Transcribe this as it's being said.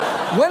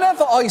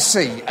Whenever I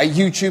see a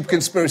YouTube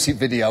conspiracy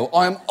video,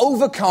 I am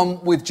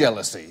overcome with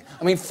jealousy.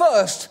 I mean,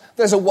 first,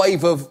 there's a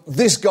wave of,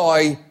 this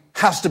guy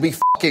has to be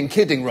fucking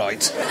kidding,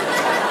 right?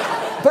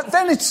 But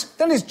then it's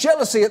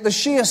jealousy at the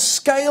sheer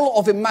scale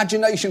of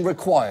imagination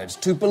required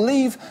to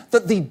believe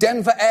that the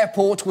Denver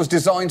airport was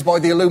designed by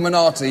the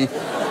Illuminati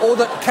or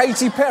that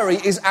Katy Perry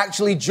is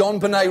actually John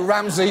Benet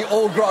Ramsey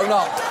all grown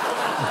up.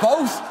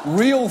 Both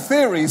real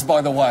theories,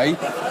 by the way,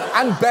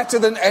 and better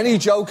than any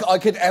joke I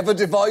could ever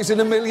devise in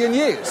a million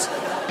years.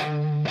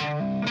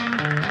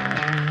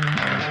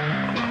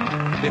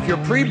 If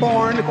you're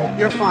pre-born,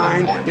 you're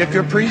fine. If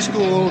you're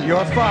preschool,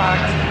 you're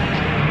fucked.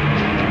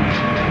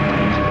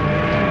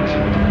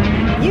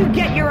 You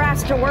get your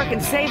ass to work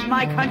and save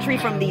my country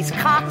from these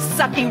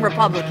cock-sucking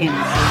Republicans.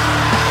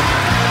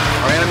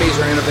 Our enemies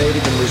are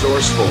innovative and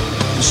resourceful,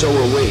 and so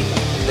are we.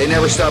 They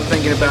never stop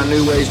thinking about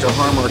new ways to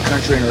harm our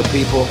country and our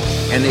people,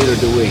 and neither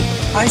do we.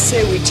 I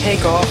say we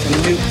take off and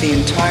nuke the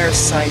entire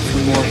site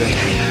from orbit.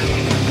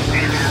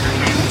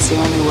 It's the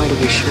only way to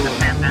be sure.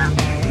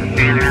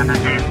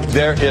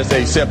 There's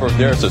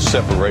a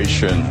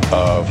separation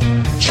of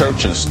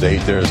church and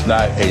state. There's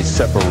not a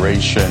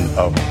separation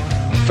of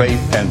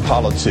faith and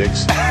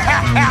politics.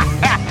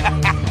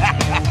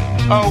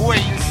 Oh,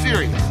 wait, you're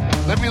serious?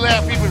 Let me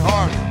laugh even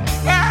harder.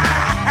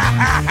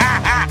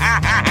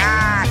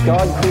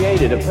 God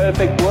created a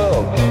perfect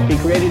world. He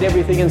created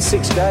everything in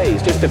 6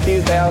 days, just a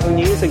few thousand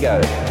years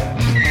ago.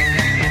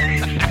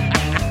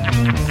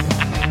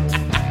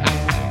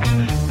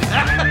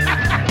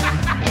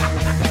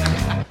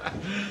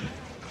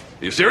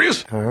 You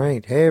serious? All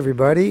right. Hey,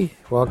 everybody.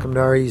 Welcome to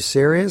Are You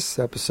Serious?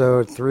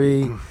 Episode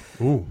 3.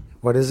 Ooh.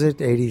 What is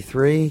it?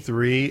 83?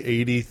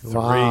 383.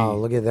 Wow,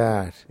 look at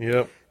that.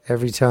 Yep.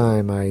 Every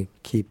time I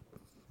keep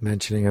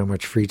mentioning how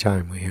much free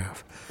time we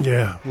have.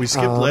 Yeah. We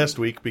skipped last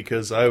week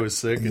because I was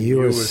sick and you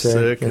were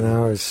sick. And I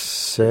was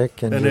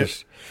sick. And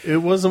just... it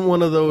wasn't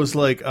one of those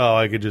like, oh,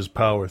 I could just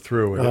power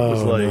through it. It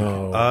was like,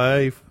 no.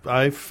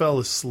 I fell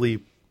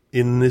asleep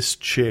in this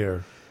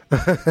chair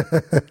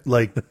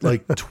like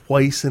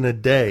twice in a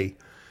day.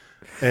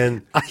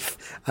 And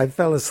I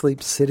fell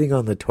asleep sitting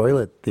on the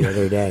toilet the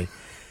other day.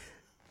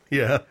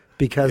 Yeah.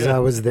 Because I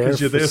was there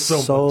for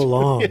so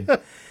long. Yeah.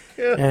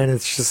 Yeah. And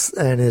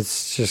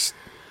it's just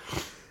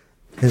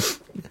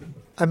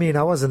I mean,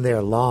 I wasn't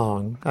there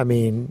long. I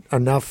mean,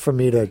 enough for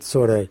me to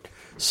sort of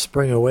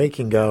spring awake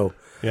and go,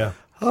 yeah.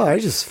 Oh, I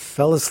just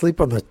fell asleep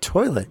on the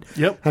toilet.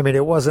 Yep. I mean,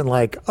 it wasn't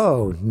like,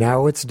 oh,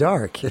 now it's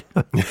dark. It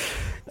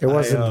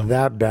wasn't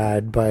that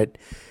bad, but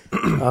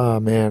oh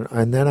man.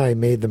 And then I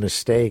made the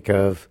mistake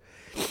of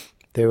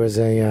there was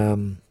a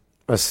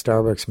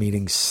Starbucks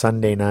meeting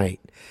Sunday night.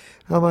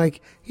 I'm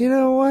like, you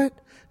know what?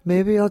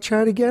 Maybe I'll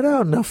try to get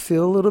out and I'll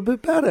feel a little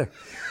bit better.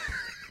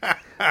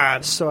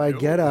 So I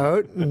get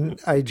out and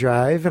I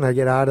drive and I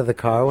get out of the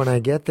car. When I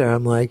get there,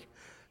 I'm like,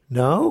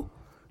 no,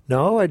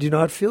 I do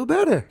not feel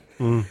better.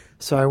 Mm.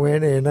 So I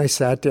went in, I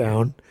sat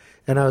down,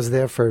 and I was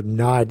there for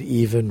not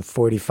even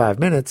 45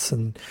 minutes.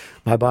 And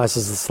my boss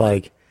is just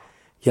like,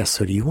 yeah,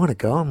 so do you want to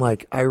go? I'm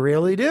like, I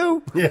really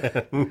do.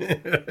 Yeah.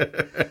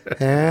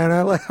 And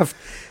I left.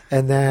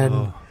 And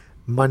then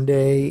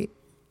Monday,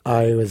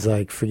 I was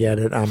like, forget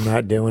it. I'm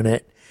not doing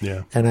it.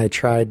 Yeah. And I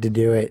tried to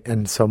do it.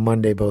 And so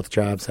Monday, both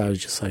jobs, I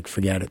was just like,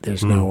 forget it.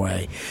 There's no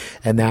way.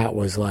 And that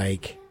was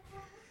like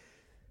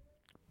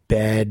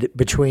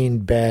between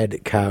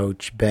bed,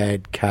 couch,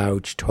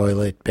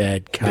 toilet,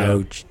 bed,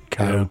 couch,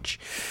 couch.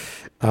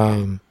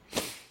 Yeah.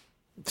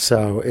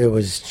 So it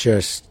was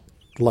just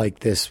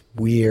like this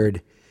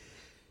weird,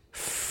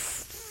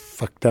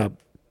 fucked up,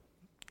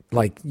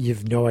 like you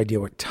have no idea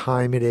what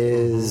time it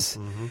is.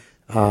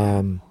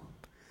 Mm-hmm.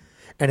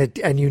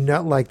 And you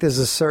know, like there's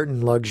a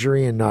certain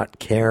luxury in not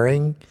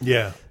caring.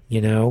 Yeah.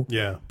 You know?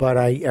 Yeah. But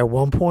at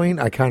one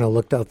point, I kind of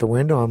looked out the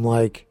window. I'm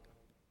like,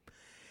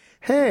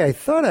 hey, I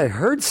thought I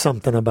heard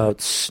something about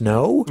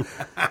snow.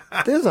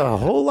 There's a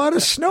whole lot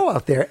of snow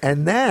out there.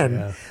 And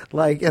then,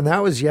 and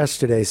that was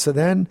yesterday. So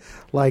then,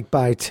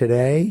 by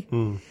today,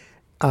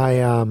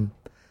 I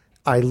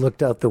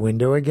looked out the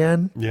window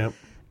again. Yep.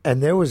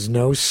 And there was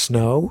no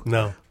snow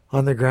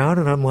on the ground.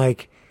 And I'm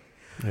like,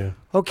 yeah.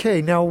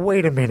 Okay, now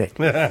wait a minute.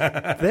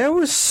 There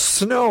was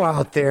snow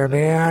out there,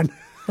 man.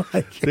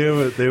 There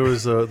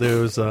was,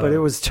 but it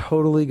was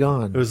totally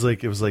gone. It was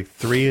like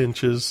 3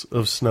 inches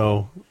of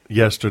snow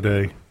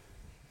yesterday,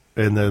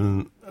 and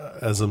then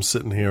as I'm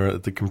sitting here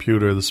at the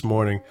computer this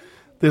morning,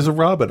 there's a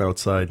robin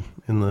outside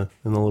in the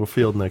little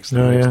field next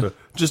to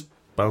just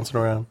bouncing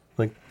around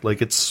like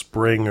it's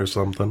spring or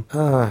something.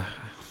 Yeah.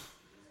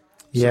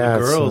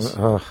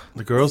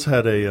 The girls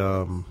had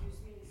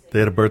they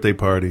had a birthday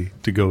party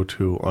to go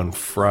to on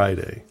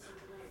Friday.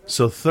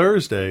 So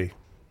Thursday,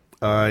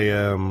 I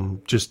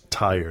am just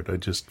tired. I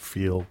just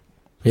feel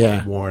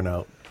worn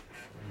out.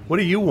 What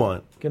do you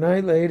want? Good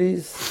night,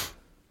 ladies.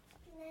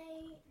 Good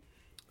night.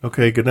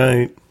 Okay, good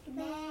night. Good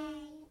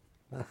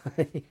night.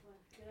 Bye.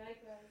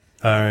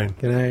 All right.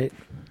 Good night.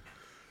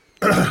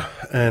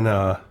 And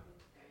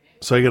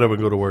so I get up and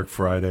go to work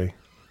Friday,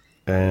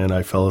 and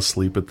I fell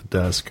asleep at the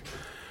desk.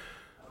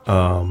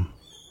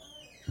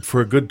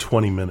 for a good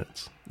 20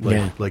 minutes.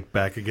 Yeah. Like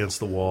back against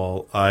the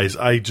wall, eyes.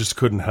 I just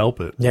couldn't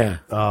help it. Yeah.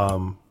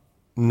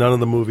 None of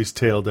the movies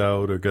tailed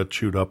out or got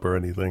chewed up or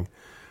anything.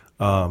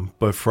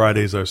 But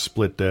Friday's our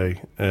split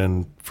day,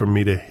 and for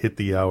me to hit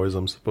the hours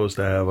I'm supposed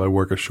to have, I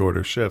work a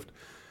shorter shift.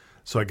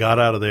 So I got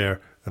out of there,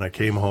 and I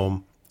came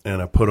home,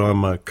 and I put on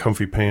my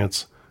comfy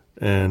pants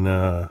and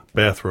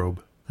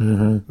bathrobe.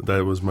 Mm-hmm.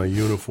 That was my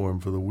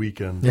uniform for the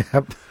weekend.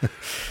 Yep.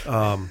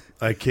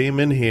 I came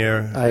in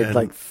here. I had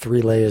like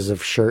 3 layers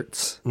of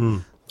shirts.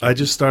 I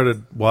just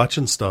started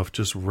watching stuff,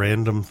 just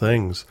random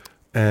things.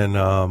 And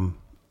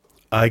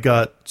I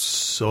got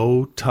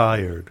so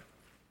tired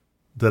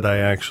that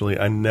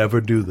I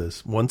never do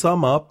this. Once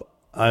I'm up,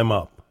 I'm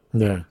up.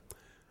 Yeah.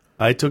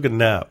 I took a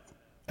nap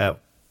at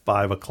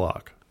 5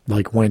 o'clock.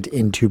 Like went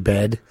into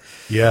bed?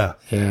 Yeah.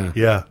 Yeah.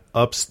 Yeah.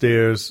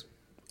 Upstairs,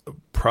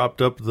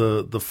 propped up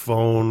the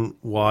phone,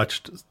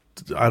 watched,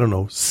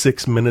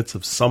 6 minutes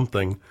of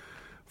something,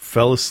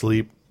 fell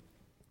asleep,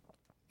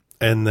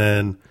 and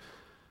then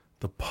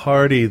the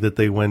party that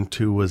they went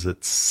to was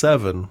at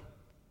 7.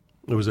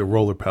 It was at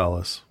Roller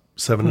Palace,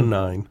 7 to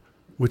 9,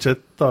 which I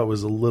thought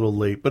was a little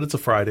late, but it's a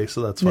Friday,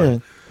 so that's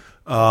fine.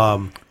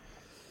 Yeah.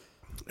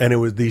 And it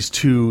was these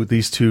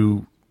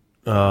two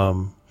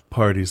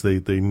parties.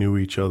 They knew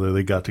each other.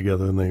 They got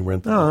together and they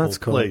rented the whole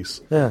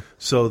place. Yeah.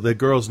 So the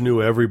girls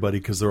knew everybody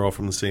because they're all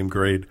from the same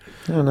grade.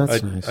 Oh,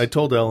 that's nice. I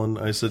told Ellen,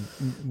 I said,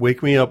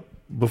 wake me up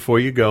before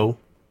you go.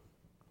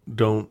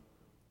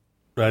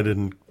 I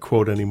didn't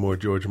quote any more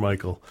George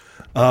Michael.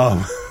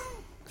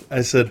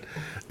 I said,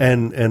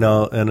 and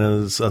I'll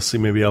see,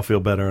 maybe I'll feel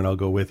better and I'll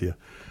go with you.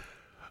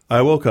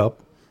 I woke up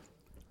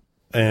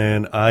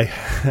and I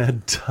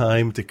had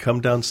time to come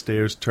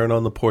downstairs, turn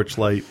on the porch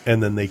light,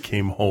 and then they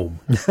came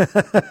home.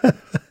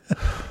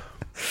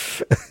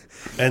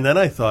 And then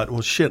I thought,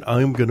 well, shit,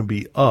 I'm going to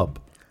be up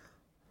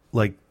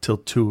like till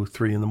 2 or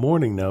 3 in the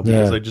morning now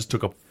because I just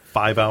took a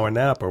 5-hour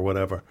nap or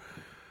whatever.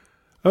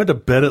 I went to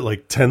bed at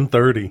like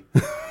 10:30.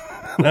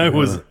 And I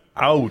was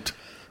out.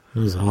 It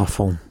was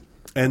awful.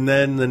 And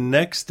then the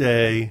next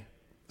day,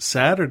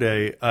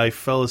 Saturday, I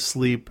fell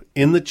asleep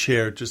in the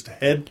chair, just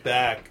head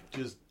back,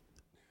 just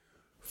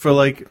for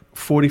like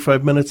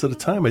 45 minutes at a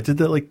time. I did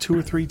that like 2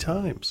 or 3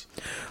 times.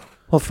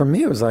 Well, for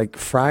me, it was like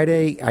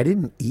Friday. I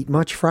didn't eat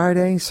much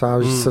Friday.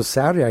 So so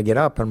Saturday, I get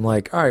up. I'm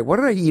like, all right, what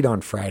did I eat on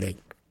Friday?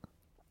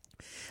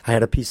 I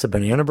had a piece of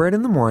banana bread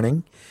in the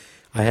morning.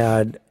 I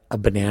had a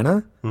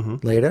banana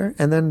later,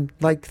 and then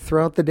like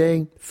throughout the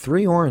day,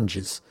 3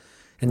 oranges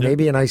and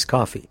maybe an iced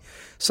coffee.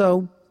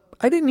 So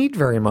I didn't eat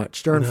very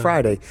much during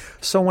Friday.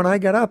 So when I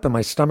got up and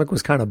my stomach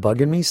was kind of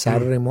bugging me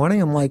Saturday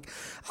morning, I'm like,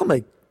 I'll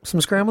make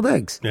some scrambled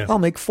eggs. Yeah. I'll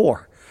make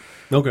 4.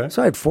 Okay.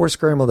 So I had 4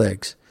 scrambled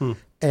eggs,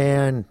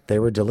 and they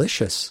were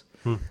delicious.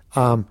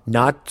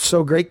 Not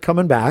so great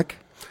coming back.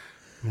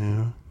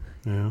 Yeah.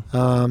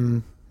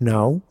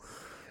 No.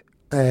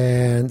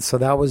 And so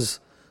that was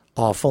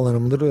awful, and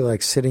I'm literally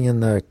like sitting in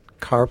the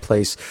car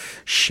place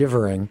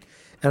shivering,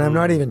 and I'm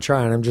not even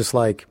trying. I'm just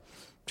like,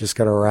 just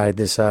got to ride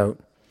this out.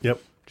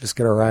 Yep. Just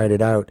got to ride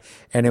it out.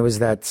 And it was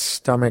that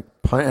stomach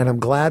punch, and I'm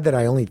glad that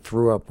I only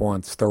threw up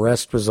once. The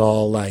rest was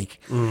all like,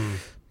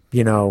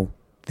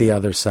 the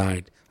other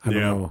side. I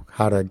don't know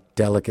how to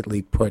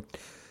delicately put,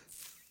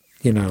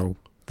 the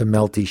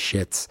melty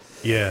shits.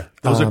 Yeah.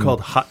 Those are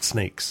called hot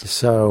snakes.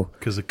 So,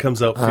 because it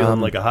comes out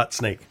feeling like a hot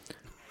snake.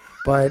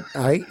 But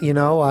I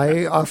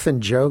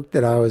often joke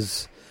that I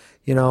was,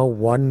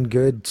 one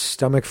good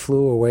stomach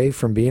flu away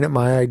from being at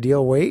my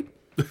ideal weight.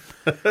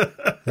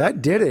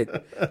 That did it.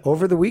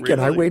 Over the weekend,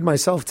 really? I weighed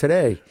myself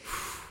today.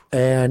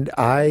 And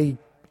I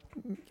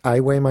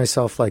weigh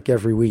myself like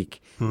every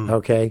week.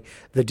 Okay?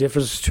 The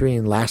difference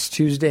between last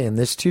Tuesday and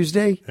this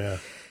Tuesday,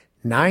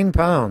 9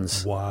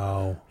 pounds.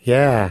 Wow.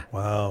 Yeah.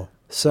 Wow.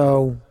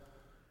 So,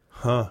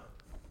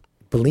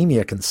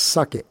 bulimia can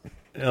suck it.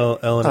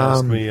 Ellen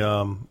asked me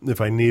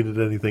if I needed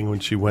anything when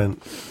she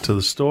went to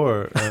the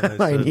store.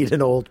 I need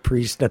an old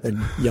priest and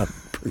a young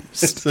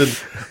priest. I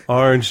said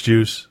orange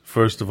juice,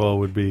 first of all,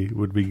 would be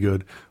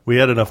good. We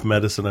had enough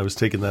medicine. I was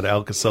taking that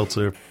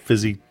Alka-Seltzer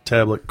fizzy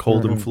tablet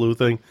cold and flu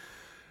thing.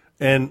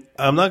 And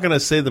I'm not going to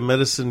say the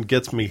medicine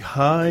gets me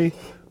high,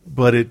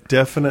 but it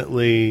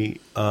definitely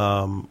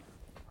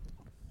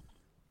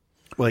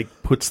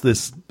puts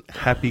this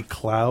happy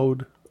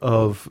cloud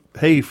of,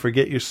 hey,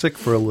 forget you're sick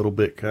for a little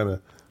bit kind of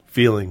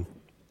feeling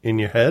in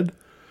your head.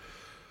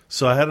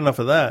 So I had enough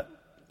of that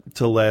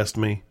to last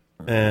me.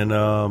 And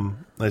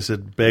I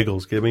said,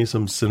 bagels, give me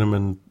some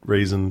cinnamon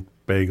raisin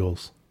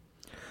bagels.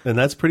 And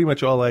that's pretty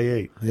much all I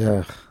ate.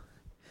 Yeah.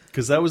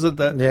 Because that was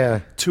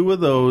 2 of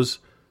those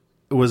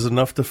was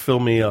enough to fill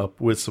me up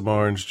with some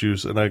orange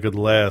juice, and I could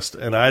last.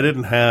 And I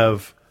didn't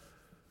have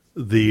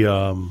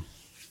the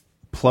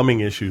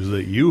plumbing issues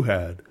that you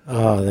had.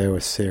 Oh, they were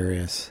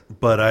serious.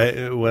 But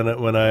when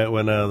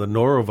the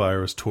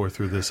norovirus tore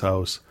through this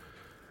house,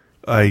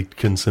 I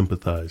can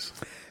sympathize.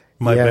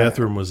 My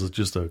bathroom was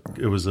just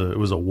it was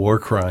a war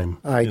crime.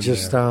 I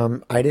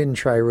didn't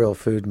try real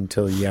food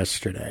until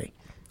yesterday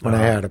when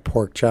I had a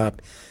pork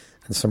chop.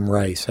 and some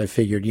rice. I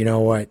figured, you know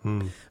what?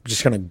 I'm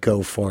just going to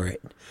go for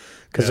it.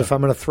 Because if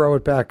I'm going to throw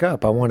it back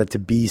up, I want it to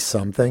be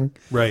something.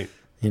 Right.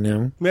 You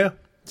know? Yeah.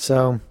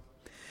 So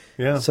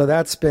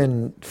that's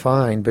been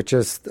fine, but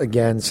just,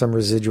 again, some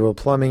residual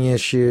plumbing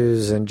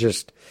issues and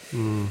just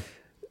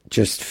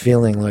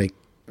feeling like,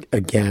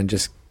 again,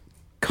 just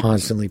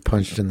constantly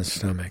punched in the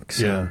stomach.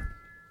 So. Yeah.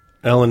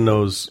 Ellen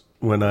knows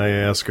when I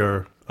ask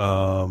her,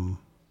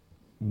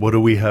 what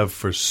do we have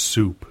for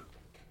soup?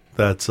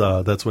 That's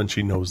when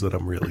she knows that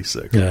I'm really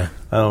sick. Yeah.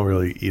 I don't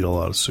really eat a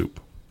lot of soup.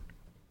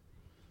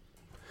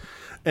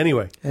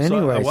 Anyway,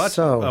 so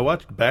I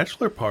watched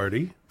Bachelor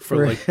Party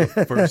for like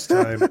the first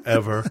time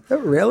ever.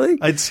 Really?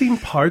 I'd seen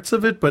parts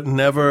of it, but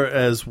never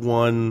as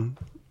one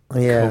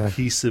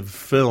cohesive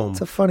film.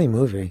 It's a funny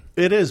movie.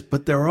 It is,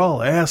 but they're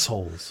all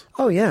assholes.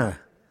 Oh, yeah.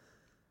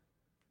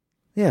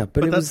 Yeah,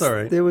 but that's all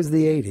right. It was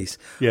the 80s.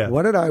 Yeah.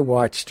 What did I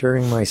watch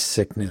during my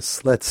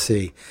sickness? Let's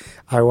see.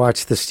 I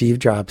watched the Steve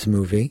Jobs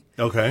movie.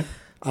 Okay.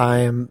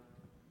 I'm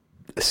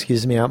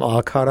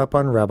all caught up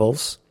on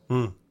Rebels,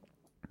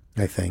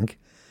 I think.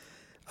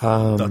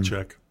 I'll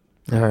check.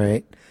 All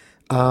right.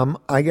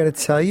 I got to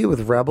tell you,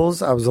 with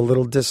Rebels, I was a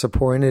little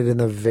disappointed in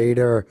the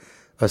Vader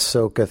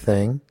Ahsoka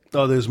thing.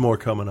 Oh, there's more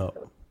coming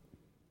up.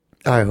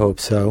 I hope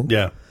so.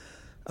 Yeah.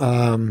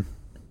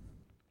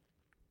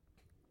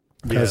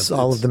 Because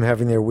all of them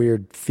having their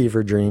weird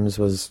fever dreams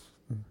was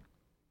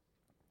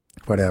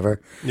whatever.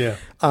 Yeah.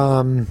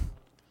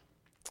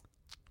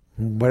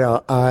 What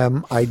else?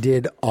 I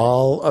did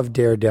all of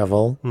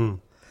Daredevil,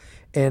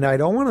 and I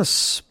don't want to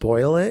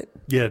spoil it.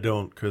 Yeah,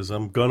 don't, because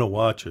I'm gonna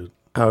watch it.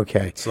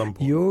 Okay. At some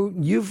point.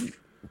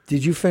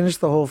 Did you finish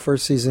the whole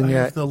first season yet?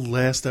 I have the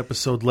last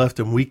episode left,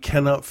 and we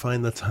cannot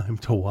find the time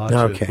to watch it.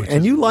 Okay,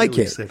 and you like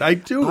really it? Sad. I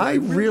do. I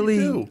really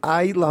do.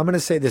 I'm going to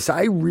say this.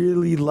 I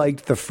really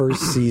liked the first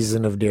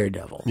season of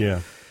Daredevil. Yeah.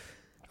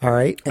 All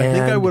right. I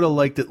think I would have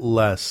liked it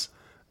less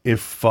if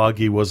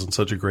Foggy wasn't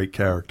such a great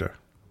character,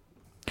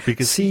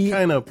 because he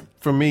kind of,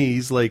 for me,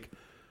 he's like,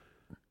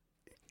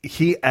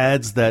 he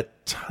adds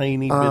that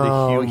tiny bit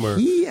of humor.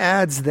 He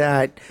adds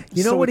that.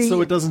 So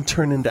it doesn't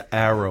turn into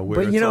Arrow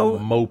where it's all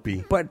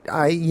mopey. But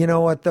you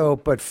know what though?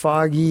 But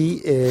Foggy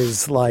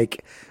is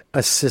like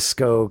a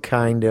Cisco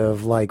kind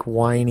of like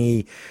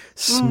whiny,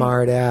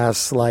 smart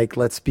ass. Like,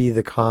 let's be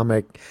the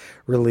comic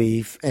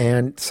relief.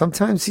 And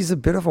sometimes he's a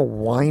bit of a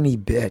whiny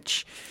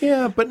bitch.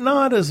 Yeah, but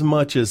not as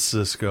much as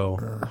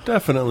Cisco.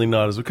 Definitely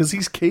not as, because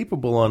he's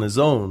capable on his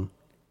own.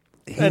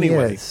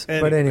 Anyway.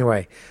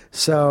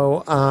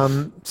 So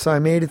I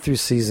made it through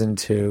season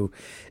 2,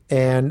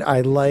 and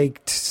I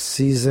liked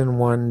season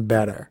 1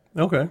 better.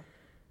 Okay.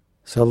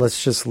 So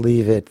let's just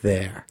leave it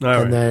there. All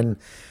right. Then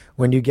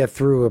when you get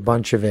through a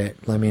bunch of it,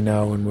 let me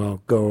know and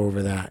we'll go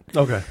over that.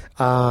 Okay.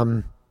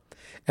 And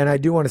I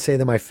do want to say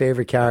that my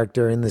favorite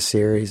character in the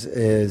series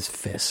is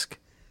Fisk.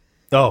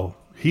 Oh,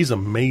 he's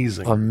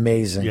amazing.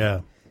 Amazing.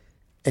 Yeah.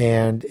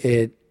 And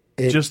it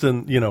just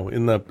in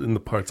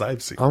the parts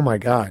I've seen. Oh my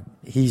God,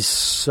 he's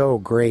so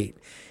great.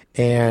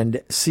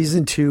 And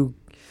season 2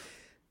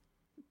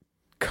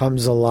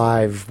 comes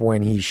alive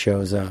when he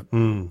shows up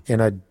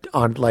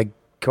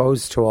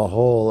goes to a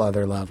whole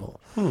other level.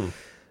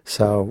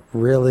 So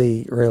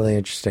really, really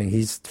interesting.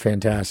 He's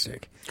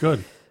fantastic.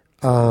 Good.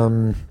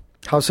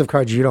 House of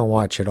Cards, you don't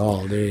watch at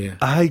all, do you?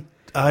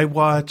 I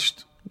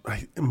watched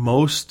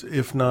most,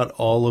 if not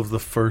all, of the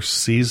first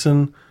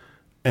season,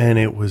 and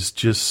it was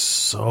just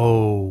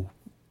so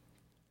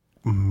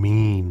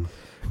mean.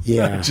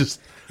 Yeah,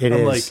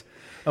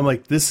 I'm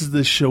like,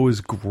 this show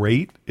is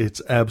great.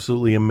 It's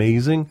absolutely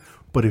amazing.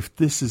 But if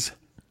this is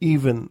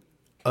even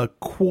a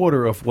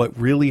quarter of what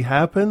really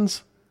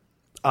happens,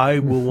 I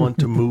will want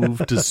to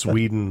move to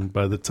Sweden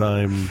by the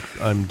time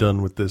I'm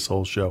done with this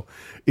whole show.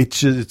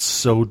 It's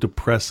so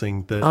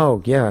depressing that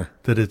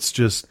that it's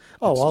just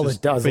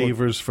it does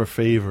favors for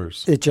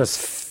favors. It just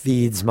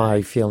feeds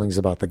my feelings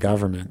about the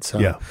government. So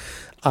yeah,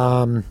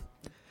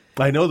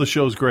 I know the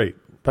show's great,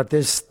 but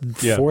this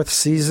fourth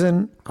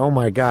season, oh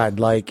my God!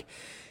 Like,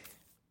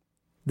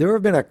 there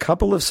have been a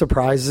couple of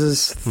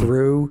surprises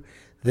through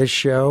this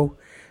show,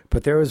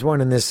 but there was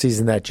one in this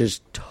season that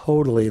just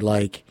totally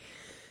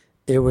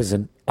it was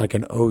an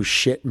oh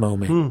shit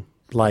moment.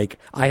 Like,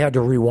 I had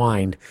to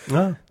rewind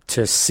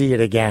to see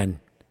it again.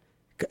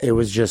 It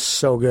was just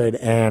so good,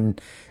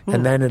 and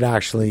then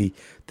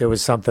there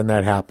was something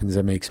that happens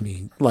that makes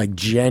me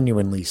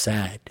genuinely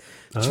sad.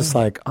 It's just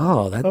that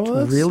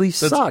really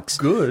sucks.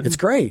 Good. It's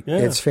great. Yeah.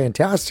 It's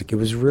fantastic. It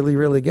was really,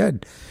 really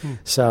good.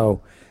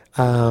 So,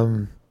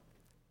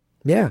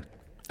 yeah.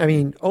 I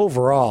mean,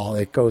 overall,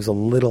 it goes a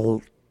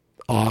little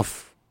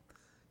off,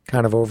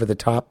 kind of over the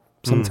top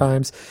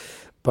sometimes.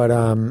 But,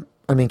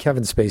 I mean,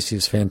 Kevin Spacey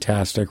is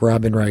fantastic.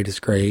 Robin Wright is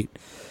great.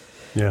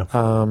 Yeah.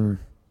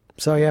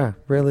 So, yeah,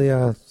 really,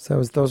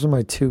 those are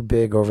my two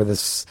big over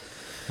this,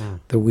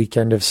 the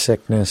weekend of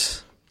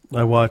sickness.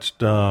 I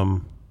watched,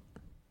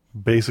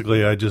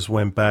 basically, I just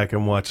went back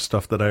and watched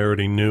stuff that I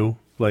already knew,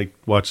 like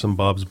watched some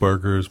Bob's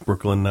Burgers,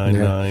 Brooklyn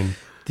Nine-Nine. Yeah.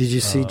 Did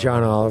you see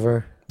John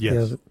Oliver?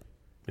 Yes.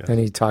 And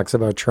he talks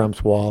about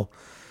Trump's wall.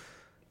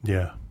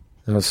 Yeah.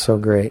 That was so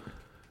great.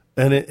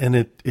 And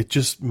it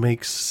just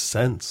makes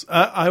sense.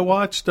 I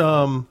watched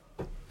did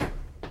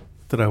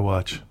I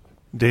watch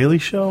Daily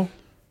Show?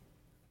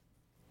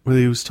 Where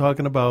he was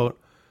talking about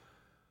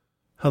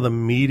how the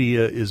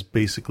media is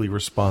basically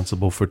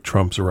responsible for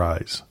Trump's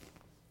rise.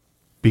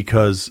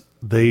 Because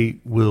they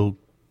will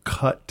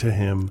cut to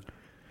him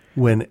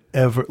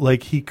whenever,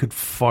 like he could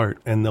fart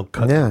and they'll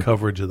cut the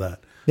coverage of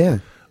that. Yeah.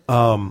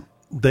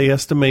 They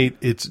estimate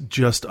it's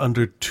just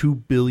under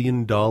 $2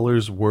 billion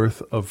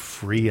worth of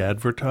free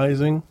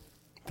advertising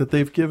that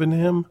they've given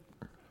him.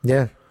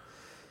 Yeah.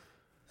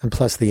 And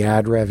plus the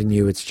ad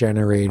revenue it's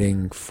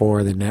generating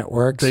for the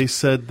networks. They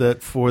said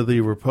that for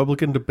the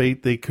Republican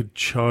debate,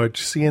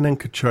 CNN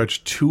could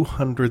charge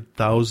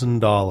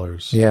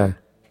 $200,000 yeah.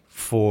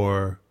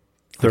 for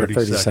 30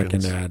 seconds.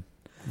 30-second ad.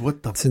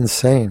 What the? It's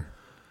insane.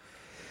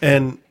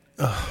 And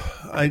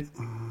I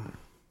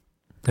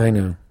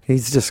know.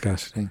 He's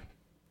disgusting.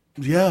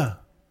 Yeah.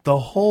 The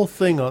whole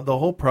thing, the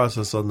whole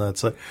process on that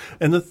side.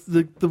 And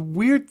the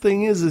weird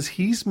thing is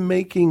he's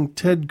making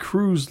Ted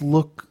Cruz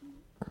look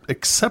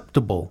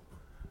acceptable.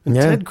 And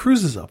Ted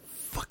Cruz is a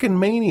fucking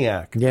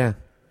maniac. Yeah.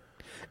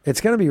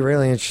 It's going to be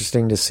really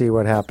interesting to see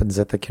what happens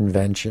at the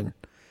convention.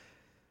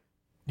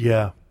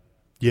 Yeah.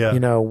 Yeah. You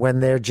know,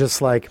 when they're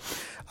just like,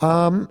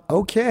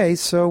 okay,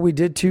 so we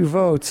did 2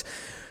 votes.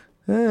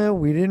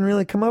 We didn't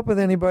really come up with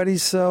anybody,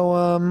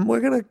 so we're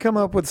going to come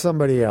up with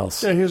somebody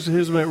else. Yeah,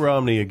 here's Mitt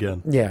Romney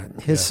again. Yeah,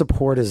 his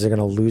supporters are going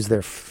to lose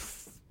their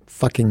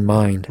fucking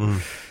mind.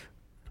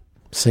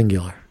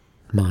 Singular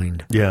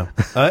mind. Yeah,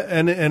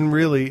 and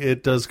really,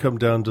 it does come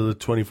down to the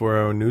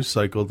 24-hour news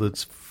cycle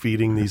that's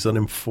feeding these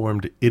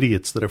uninformed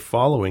idiots that are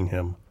following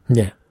him.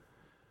 Yeah.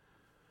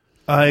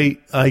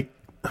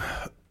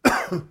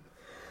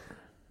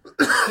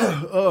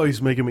 Oh,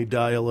 he's making me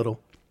die a little.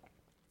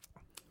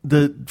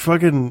 The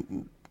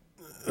fucking...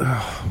 All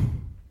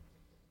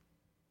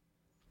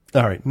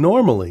right,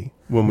 normally,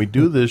 when we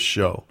do this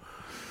show,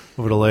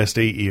 over the last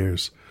 8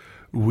 years,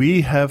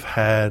 we have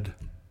had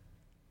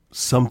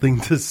something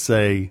to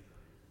say,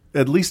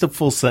 at least a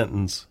full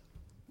sentence.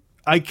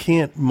 I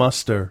can't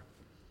muster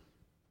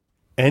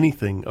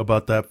anything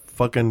about that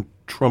fucking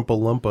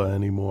Trump-a-lumpa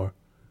anymore.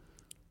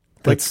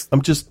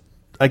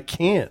 I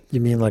can't. You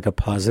mean like a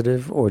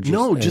positive or just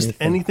no, anything? just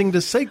anything to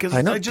say because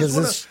I just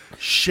want to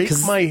shake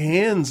my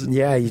hands and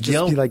you just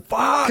yell, be like,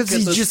 fuck,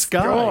 because at the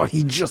sky.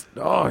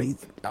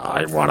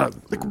 I want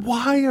to. Like,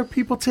 why are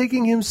people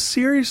taking him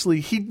seriously?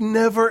 He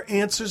never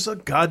answers a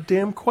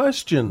goddamn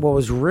question. What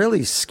was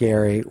really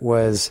scary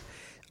was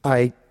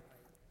I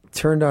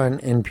turned on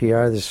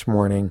NPR this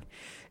morning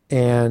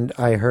and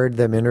I heard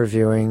them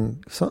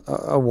interviewing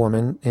a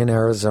woman in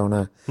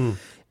Arizona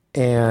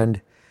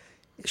and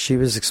she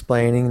was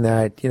explaining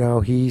that, you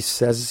know, he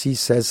says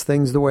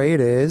things the way it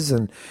is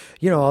and,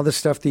 you know, all the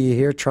stuff that you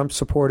hear Trump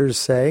supporters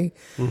say.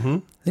 Mm-hmm.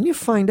 Then you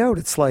find out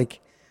it's like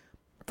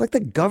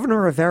the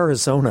governor of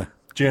Arizona.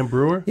 Jan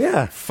Brewer?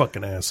 Yeah.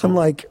 Fucking asshole. I'm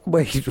like,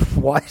 wait,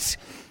 what?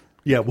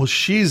 Yeah, well,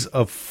 she's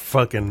a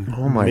fucking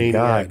maniac,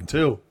 God.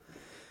 too.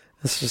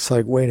 It's just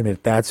like, wait a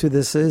minute, that's who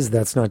this is?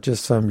 That's not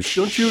just some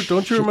Don't you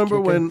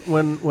remember when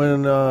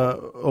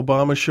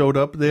Obama showed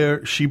up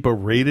there, she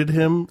berated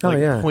him,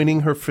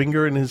 pointing her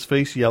finger in his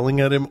face, yelling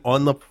at him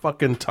on the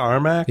fucking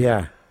tarmac?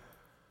 Yeah.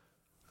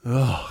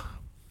 Ugh.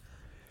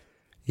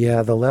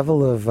 Yeah, the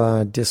level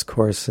of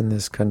discourse in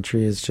this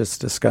country is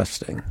just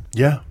disgusting.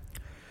 Yeah.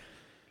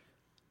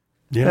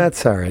 Yeah.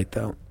 That's all right,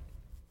 though.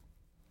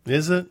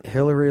 Is it?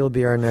 Hillary will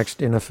be our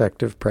next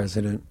ineffective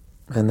president.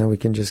 And then we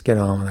can just get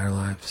on with our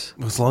lives.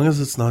 As long as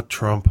it's not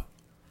Trump.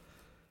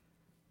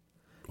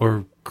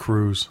 Or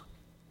Cruz.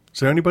 Is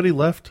there anybody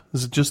left?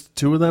 Is it just the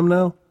 2 of them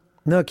now?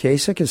 No,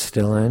 Kasich is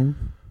still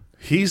in.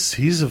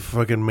 He's a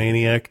fucking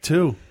maniac,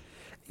 too.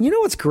 You know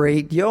what's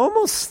great? You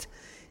almost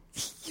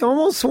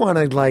want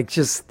to, like,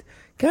 just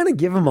kind of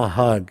give him a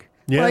hug.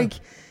 Yeah. Like,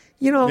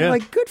 you know,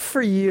 like, good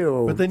for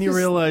you. But then you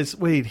realize,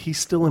 wait, he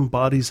still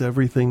embodies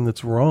everything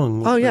that's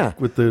wrong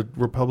with the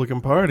Republican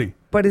Party.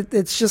 But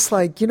it's just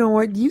like, you know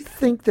what? You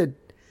think that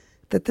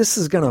this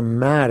is going to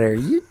matter.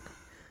 You're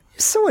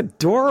so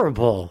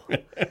adorable.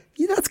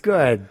 That's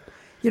good.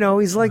 You know,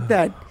 he's like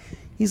that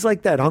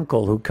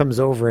uncle who comes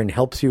over and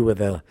helps you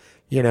with a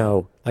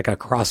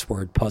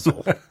crossword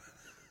puzzle.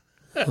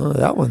 Oh,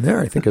 that one there,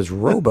 I think, is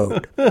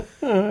rowboat.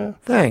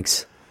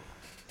 Thanks.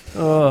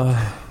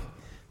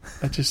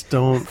 I just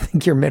don't... I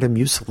think your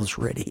Metamucil is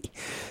ready.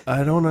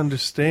 I don't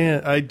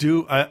understand. I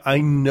do. I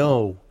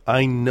know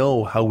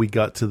how we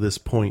got to this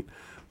point,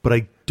 but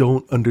I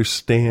don't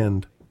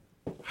understand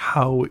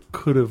how it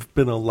could have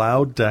been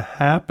allowed to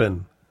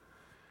happen.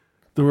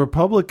 The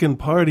Republican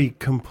Party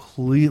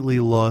completely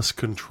lost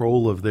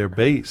control of their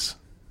base.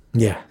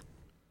 Yeah.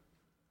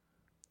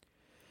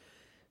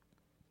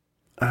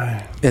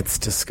 It's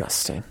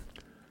disgusting.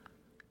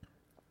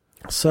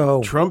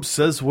 So Trump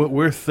says what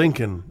we're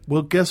thinking.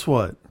 Well, guess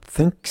what?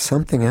 Think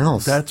something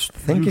else.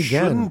 Think you again.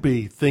 Shouldn't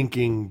be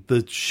thinking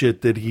the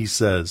shit that he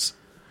says.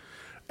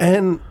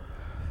 And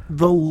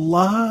the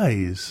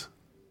lies,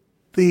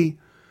 the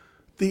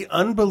the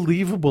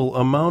unbelievable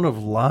amount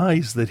of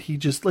lies that he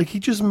just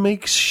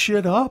makes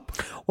shit up.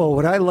 Well,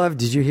 what I love,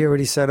 did you hear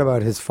what he said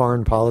about his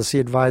foreign policy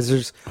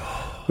advisors?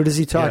 Who does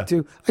he talk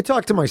to? I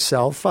talk to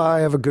myself. I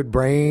have a good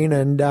brain,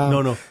 and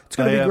no, it's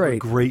going to be great. A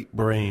great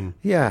brain.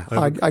 Yeah,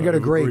 I got a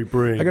great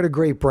brain. I got a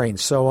great brain.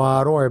 So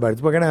don't worry about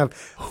it. We're going to have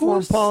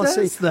foreign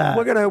policy. Says that?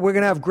 We're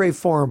gonna have great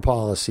foreign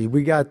policy.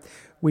 We got.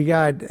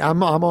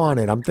 I'm on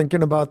it. I'm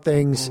thinking about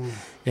things,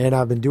 and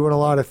I've been doing a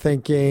lot of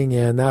thinking,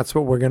 and that's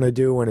what we're going to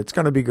do, and it's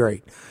going to be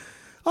great.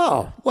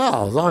 Oh,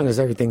 well, as long as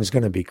everything's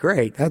going to be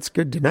great, that's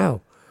good to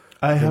know.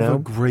 I have a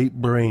great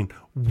brain.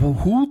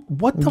 Who?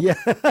 What the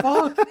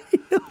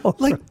fuck?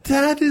 Like,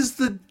 that is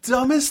the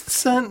dumbest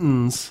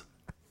sentence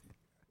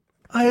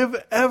I have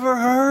ever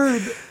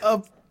heard.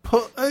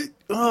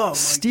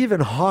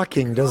 Stephen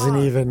Hawking doesn't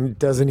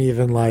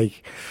even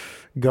like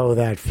go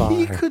that far.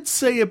 He could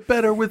say it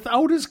better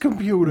without his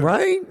computer.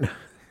 Right?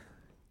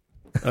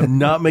 I'm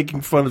not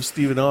making fun of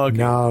Stephen Hawking.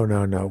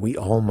 No. We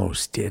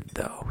almost did,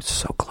 though.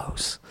 So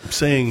close. I'm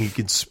saying he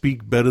can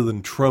speak better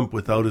than Trump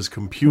without his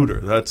computer.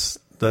 That's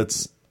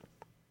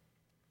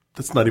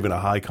not even a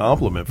high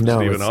compliment for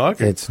Stephen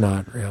Hawking. It's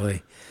not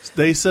really.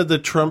 They said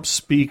that Trump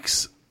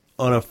speaks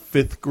on a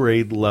 5th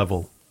grade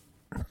level,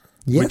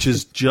 which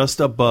is just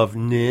above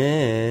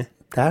nah.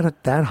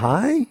 That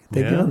high?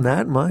 They give him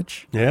that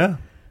much? Yeah.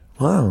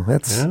 Wow,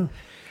 that's... Yeah.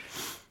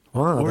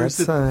 Wow, or that's...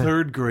 is it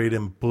 3rd grade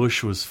and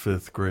Bush was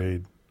 5th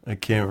grade? I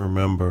can't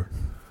remember.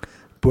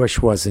 Bush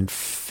wasn't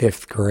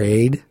 5th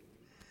grade.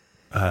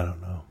 I don't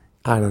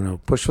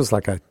know. Bush was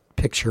like a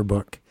picture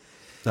book.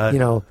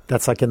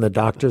 That's like in the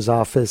doctor's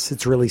office.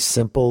 It's really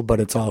simple, but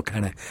it's all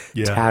kind of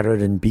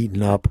tattered and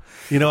beaten up.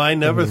 I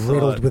never thought...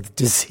 riddled with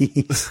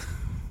disease.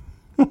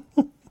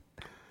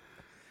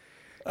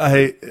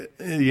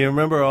 You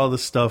remember all the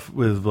stuff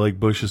with like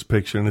Bush's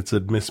picture and it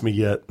said "Miss me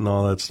yet" and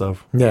all that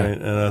stuff. Yeah. Right?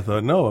 And I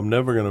thought, no, I'm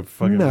never gonna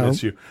fucking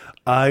miss you.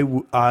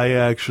 I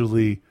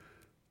actually,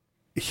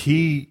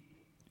 he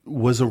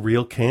was a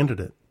real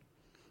candidate.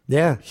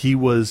 Yeah, he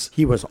was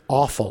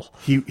awful.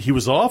 He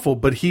was awful,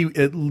 but he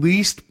at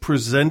least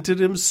presented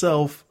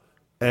himself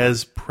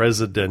as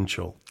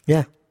presidential.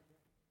 Yeah,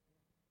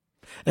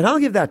 and I'll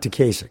give that to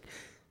Kasich.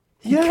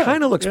 He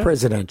kind of looks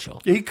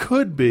presidential. He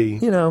could be.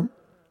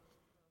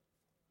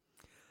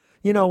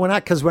 When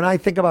I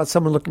think about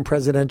someone looking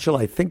presidential,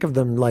 I think of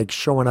them like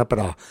showing up at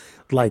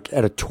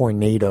a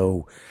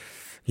tornado,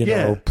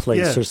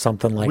 place or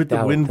something like with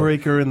that. With the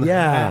windbreaker in the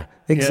hat.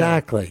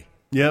 Exactly.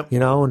 Yep.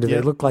 And do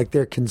they look like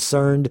they're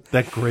concerned?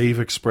 That grave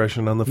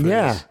expression on the face.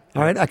 Yeah.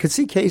 All right. I could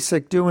see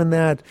Kasich doing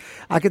that.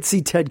 I could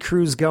see Ted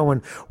Cruz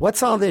going,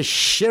 "What's all this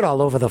shit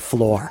all over the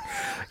floor?"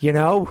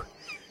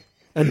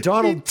 And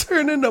Donald He'd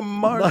turn into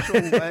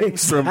Marshall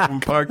Langs from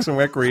Parks and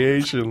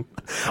Recreation.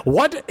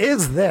 What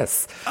is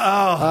this?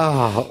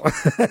 Oh.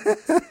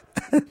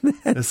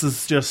 This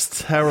is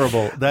just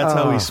terrible. That's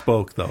how he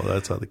spoke, though.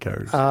 That's how the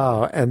character spoke.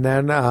 Oh, and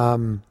then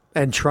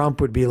and Trump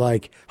would be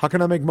like, "How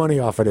can I make money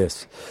off of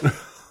this?"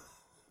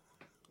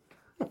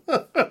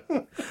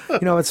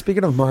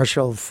 Speaking of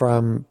Marshall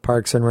from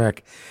Parks and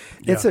Rec,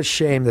 it's a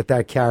shame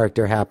that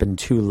character happened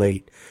too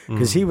late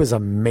because he was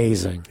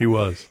amazing. He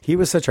was. He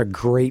was such a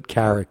great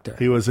character.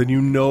 He was, and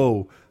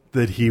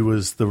that he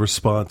was the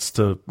response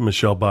to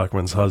Michelle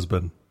Bachmann's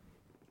husband.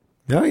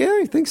 Oh yeah,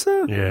 you think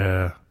so?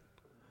 Yeah,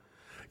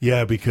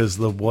 yeah, because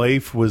the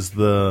wife was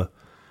the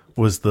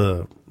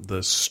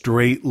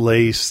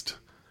straight-laced,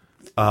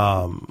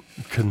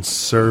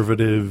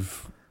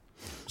 conservative,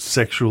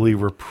 sexually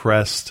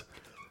repressed.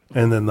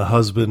 And then the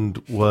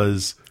husband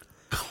was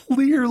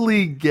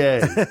clearly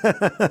gay,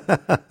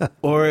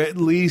 or at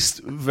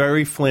least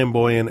very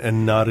flamboyant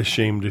and not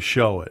ashamed to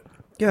show it.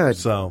 Good.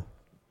 So,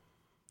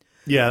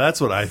 yeah,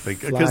 that's what I think.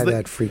 Fly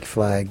that freak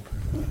flag.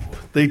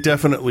 They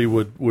definitely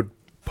would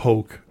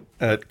poke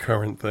at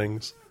current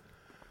things.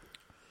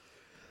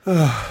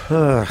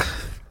 I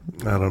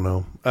don't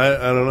know. I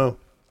don't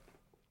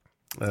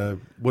know.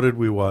 What did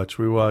we watch?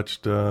 We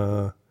watched...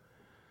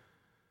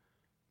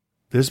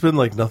 There's been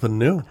like nothing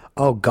new.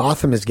 Oh,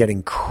 Gotham is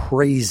getting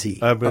crazy.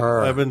 I've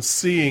been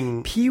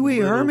seeing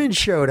Pee-wee Herman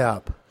showed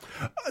up.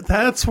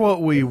 That's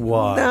what we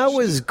watched. That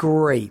was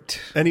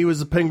great. And he was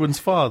the Penguin's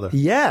father.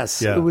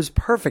 Yes, it was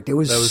perfect. It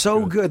was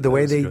so good. The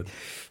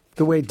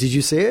way did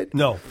you see it?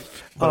 No.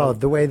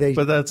 The way they.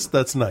 But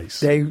that's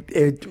nice.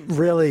 It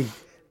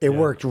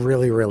worked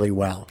really, really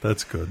well.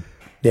 That's good.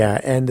 Yeah,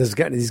 and he's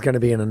going to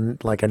be in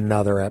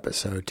another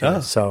episode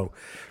too. So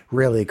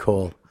really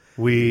cool.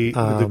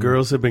 The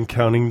girls have been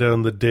counting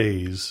down the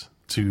days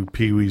to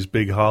Pee-wee's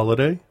big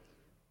holiday,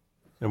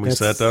 and we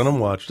sat down and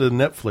watched a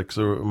Netflix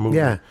movie.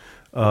 Yeah,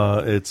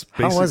 it's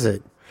how was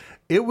it?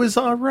 It was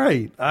all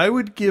right. I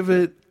would give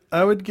it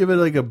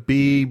like a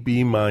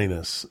B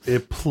minus.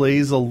 It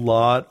plays a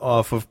lot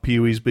off of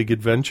Pee-wee's Big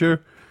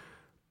Adventure,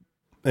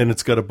 and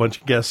it's got a bunch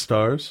of guest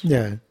stars.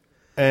 Yeah,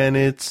 and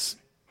it's.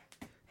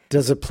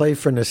 Does it play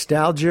for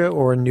nostalgia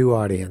or a new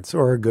audience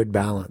or a good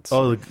balance?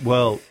 Oh,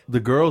 well, the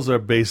girls are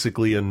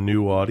basically a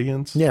new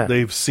audience. Yeah.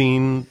 They've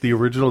seen the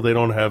original. They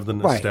don't have the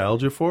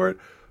nostalgia for it.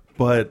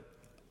 But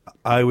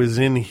I was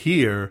in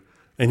here,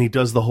 and he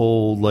does the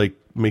whole, like,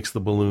 makes the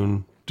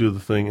balloon do the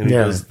thing, and he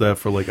does that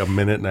for like a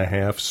minute and a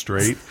half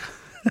straight.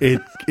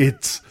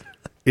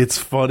 It's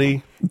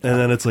funny, and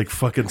then it's like,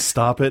 fucking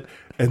stop it,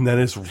 and then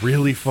it's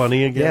really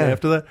funny again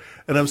after that.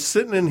 And I'm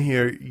sitting in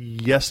here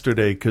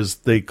yesterday because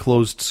they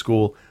closed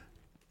school,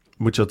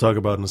 which I'll talk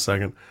about in a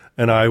second,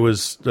 and I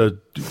was,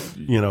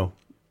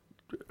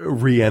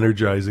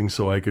 re-energizing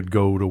so I could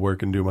go to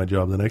work and do my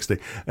job the next day.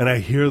 And I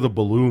hear the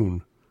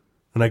balloon,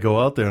 and I go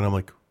out there, and I'm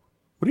like,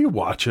 what are you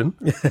watching?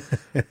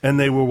 And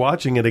they were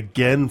watching it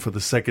again for the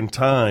second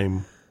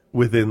time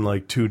within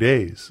like 2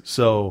 days.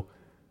 So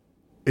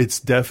it's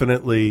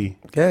definitely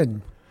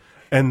good.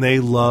 And they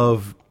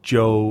love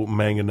Joe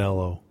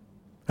Manganiello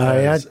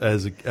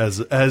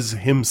as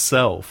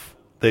himself.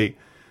 They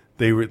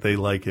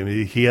like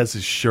him. He has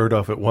his shirt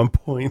off at one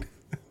point.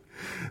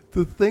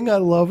 The thing I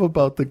love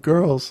about the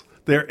girls,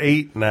 they're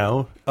 8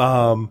 now,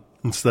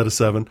 instead of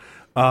 7.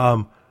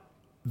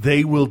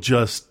 They will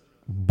just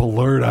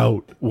blurt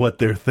out what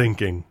they're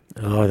thinking.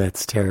 Oh,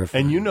 that's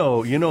terrifying. And you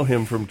know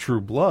him from True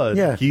Blood.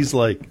 Yeah. He's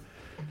like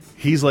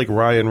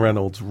Ryan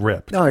Reynolds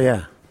ripped. Oh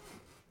yeah.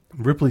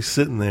 Ripley's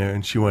sitting there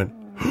and she went,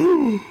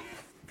 sorry,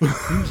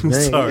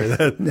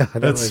 that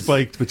was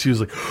spiked, but she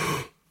was like,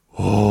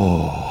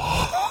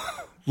 oh,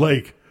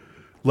 like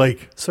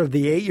sort of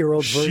the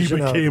 8-year-old version. She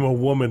became a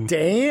woman.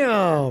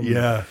 Damn.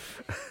 Yeah.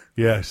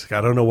 Yeah. She's like,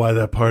 I don't know why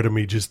that part of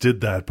me just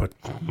did that, but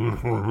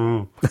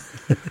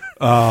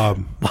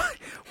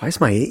why is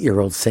my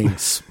 8-year-old saying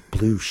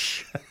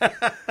sploosh?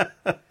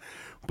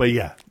 But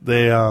yeah,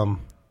 they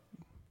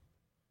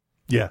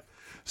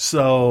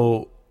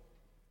so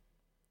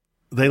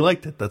they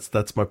liked it.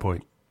 That's my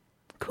point.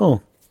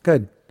 Cool.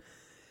 Good.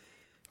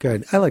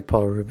 I like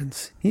Paul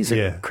Rubens. He's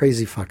a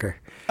crazy fucker.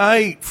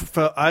 I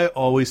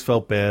always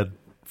felt bad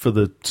for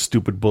the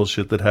stupid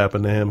bullshit that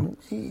happened to him.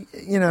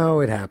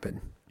 It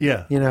happened.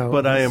 Yeah.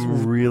 But I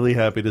am really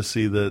happy to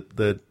see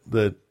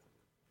that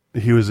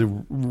he was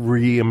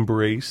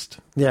re-embraced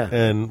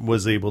and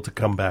was able to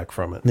come back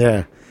from it.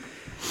 Yeah.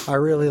 I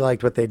really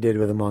liked what they did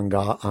with him on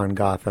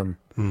Gotham.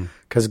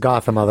 Because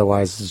Gotham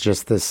otherwise is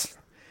just this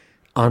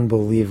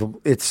unbelievable.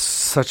 It's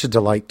such a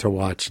delight to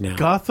watch now.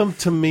 Gotham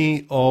to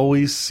me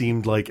always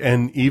seemed like,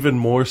 and even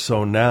more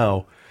so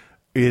now,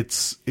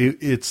 it's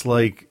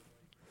like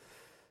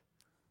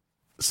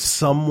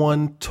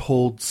someone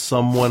told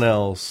someone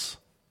else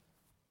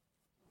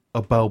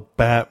about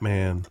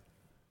Batman,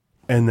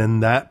 and then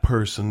that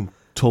person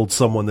told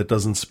someone that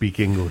doesn't speak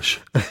English,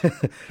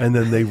 and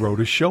then they wrote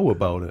a show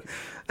about it.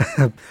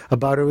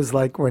 About it was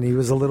like when he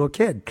was a little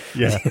kid.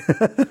 Yeah.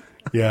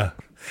 Yeah.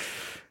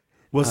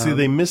 Well, see,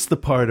 they missed the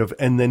part of,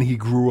 and then he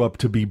grew up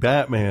to be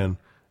Batman,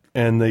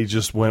 and they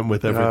just went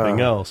with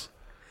everything else.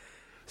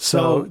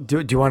 So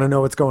do you want to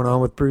know what's going on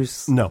with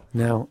Bruce? No.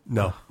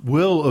 No.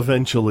 We'll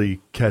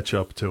eventually catch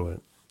up to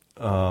it.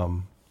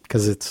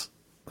 Because it's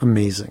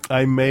amazing.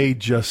 I may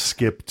just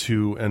skip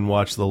to and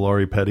watch the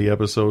Laurie Petty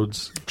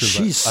episodes.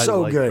 She's I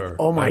so like good. her.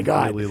 Oh my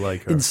God. I really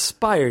like her.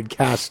 Inspired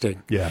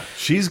casting. Yeah.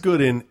 She's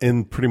good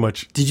in pretty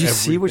much Did you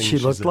see what she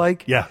looked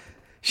like? Yeah.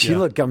 She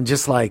looked, I'm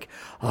just like,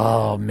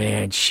 oh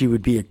man, she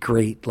would be a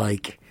great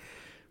like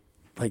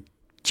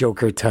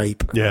Joker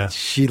type. Yeah.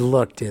 She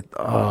looked it.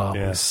 Oh,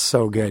 it was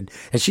so good.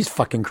 And she's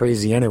fucking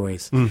crazy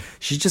anyways.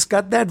 She's just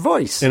got that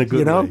voice. In a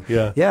good way,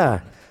 yeah.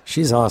 Yeah.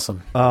 She's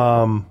awesome.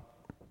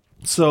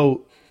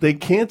 So they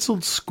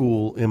canceled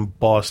school in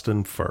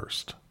Boston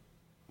first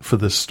for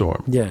this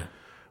storm. Yeah.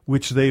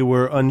 Which they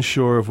were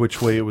unsure of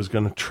which way it was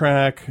going to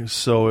track.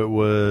 So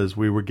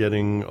we were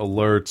getting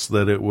alerts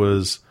that it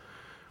was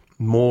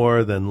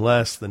more than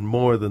less, then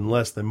more than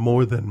less, then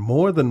more than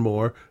more than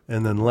more,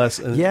 and then less.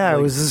 And it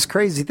was this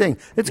crazy thing.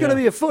 It's going to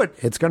be a foot.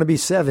 It's going to be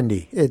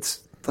 70. It's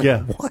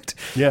like, what?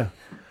 Yeah.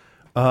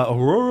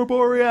 Aurora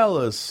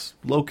Borealis,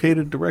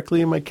 located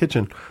directly in my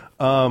kitchen.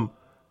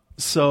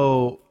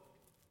 So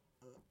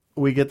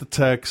we get the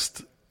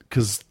text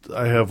because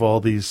I have all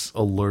these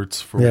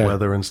alerts for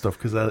weather and stuff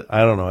because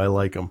I don't know, I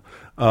like them.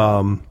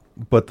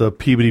 But the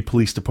Peabody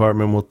Police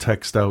Department will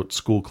text out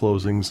school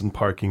closings and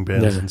parking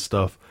bans and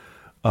stuff.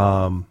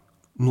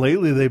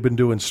 Lately they've been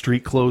doing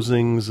street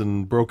closings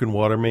and broken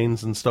water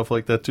mains and stuff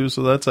like that too,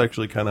 so that's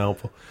actually kind of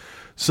helpful.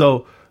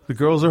 So the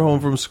girls are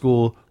home from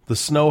school, the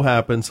snow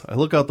happens, I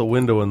look out the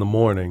window in the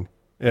morning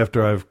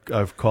after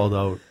I've called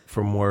out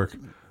from work.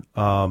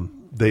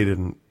 They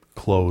didn't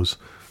close,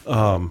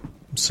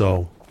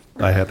 so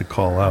I had to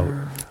call out.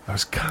 I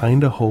was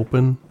kind of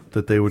hoping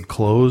that they would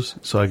close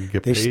so I could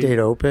get paid. They stayed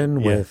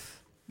open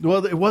with...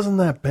 Well, it wasn't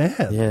that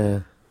bad. Yeah.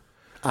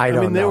 I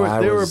mean, there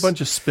were a bunch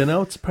of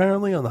spinouts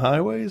apparently on the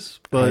highways,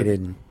 but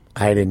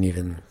I didn't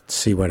even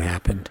see what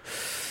happened.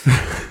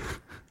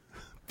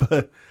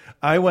 But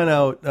I went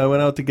out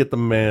to get the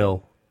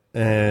mail,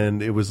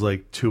 and it was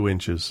like 2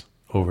 inches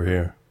over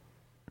here.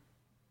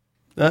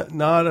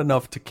 Not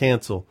enough to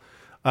cancel.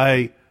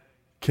 I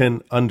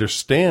can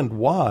understand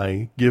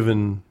why,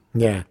 given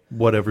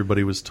what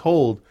everybody was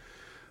told.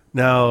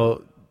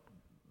 Now,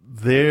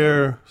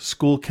 their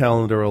school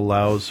calendar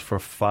allows for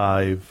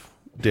 5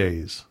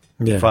 days.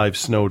 Yeah. 5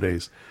 snow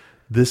days.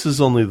 This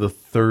is only the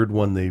 3rd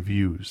one they've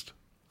used.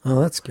 Oh,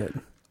 that's good.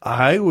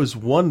 I was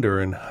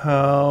wondering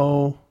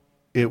how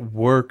it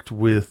worked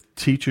with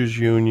teachers'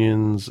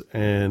 unions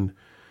and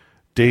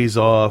days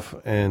off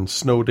and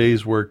snow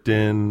days worked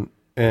in,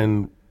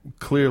 and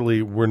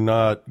clearly we're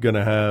not going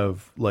to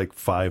have like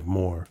 5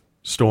 more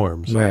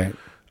storms. Right.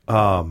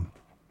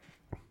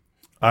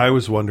 I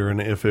was wondering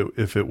if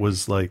it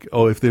was like,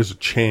 oh, if there's a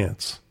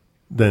chance,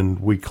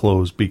 then we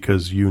close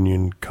because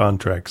union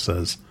contract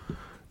says,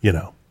 you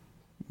got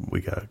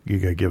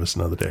to give us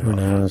another day Who off.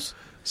 knows?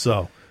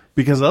 So,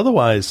 because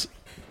otherwise,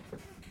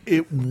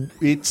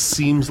 it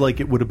seems like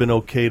it would have been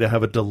okay to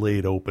have a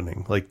delayed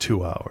opening, like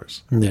 2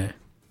 hours. Yeah.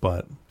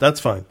 But that's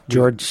fine.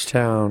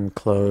 Georgetown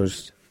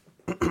closed.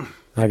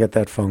 I got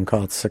that phone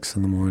call at 6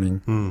 in the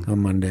morning on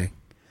Monday.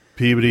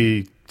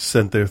 Peabody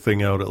sent their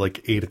thing out at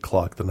like 8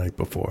 o'clock the night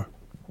before.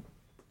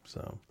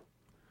 So,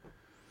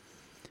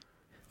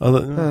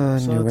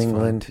 New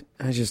England.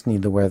 Fine. I just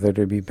need the weather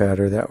to be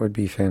better. That would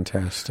be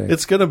fantastic.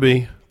 It's going to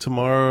be.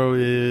 Tomorrow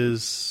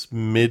is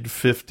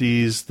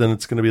mid-50s, then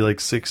it's going to be like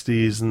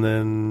 60s, and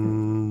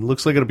then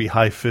looks like it'll be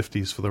high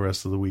 50s for the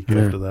rest of the week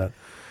after that,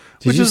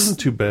 which isn't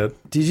too bad.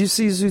 Did you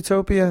see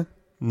Zootopia?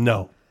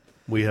 No.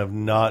 We have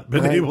not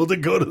been able to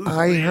go to the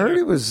I heard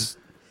it was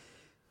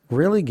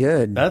really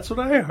good. That's what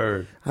I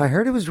heard. I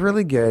heard it was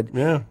really good.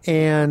 Yeah.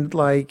 And,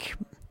 like,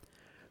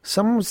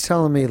 someone was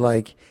telling me,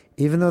 like,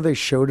 even though they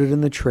showed it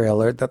in the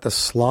trailer, that the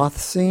sloth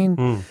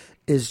scene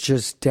is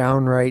just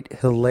downright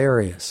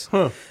hilarious.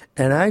 Huh.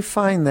 And I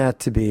find that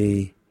to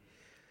be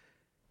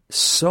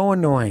so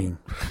annoying.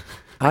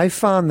 I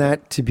found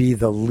that to be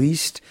the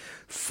least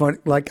fun.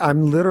 Like,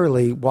 I'm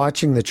literally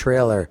watching the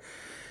trailer,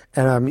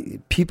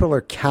 and people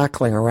are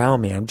cackling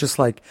around me. I'm just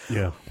like,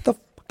 what the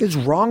fuck is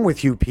wrong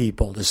with you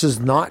people? This is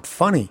not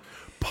funny.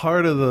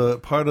 Part of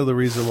the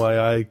reason why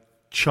I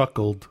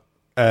chuckled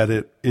at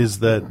it is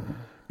that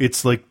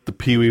it's like the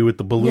Pee-wee with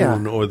the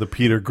balloon or the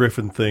Peter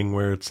Griffin thing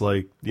where it's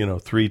like,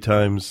 3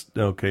 times,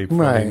 okay,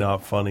 funny,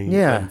 not funny,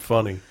 and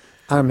funny.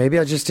 Maybe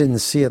I just didn't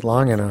see it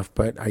long enough,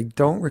 but I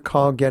don't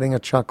recall getting a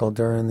chuckle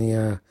during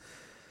the...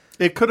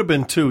 It could have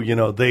been, too.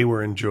 They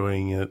were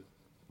enjoying it,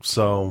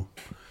 so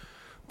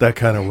that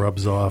kind of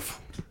rubs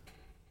off.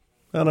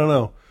 I don't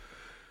know.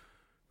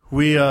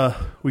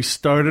 We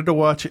started to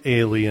watch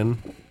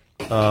Alien,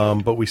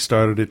 but we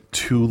started it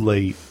too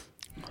late,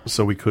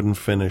 so we couldn't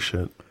finish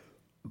it.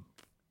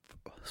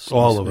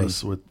 All of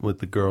us with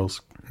the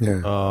girls.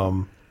 Yeah.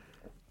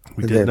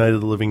 We did Night of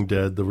the Living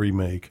Dead, the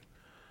remake.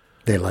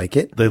 They like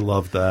it? They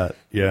love that,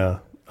 yeah.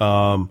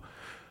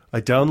 I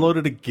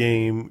downloaded a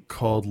game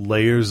called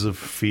Layers of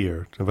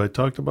Fear. Have I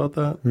talked about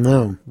that?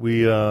 No.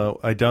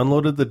 I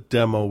downloaded the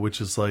demo, which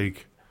is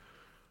like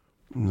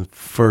the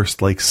first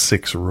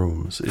 6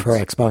 rooms. For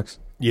Xbox?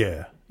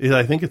 Yeah.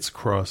 I think it's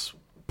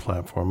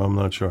cross-platform. I'm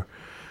not sure.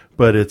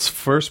 But it's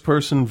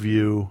first-person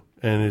view,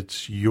 and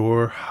it's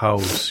your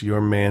house,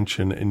 your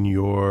mansion, and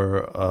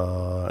you're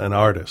an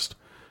artist.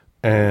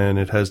 And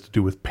it has to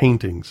do with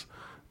paintings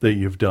that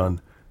you've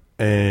done.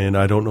 And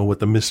I don't know what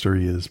the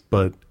mystery is,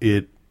 but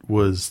it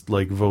was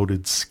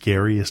voted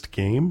scariest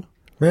game.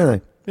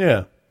 Really?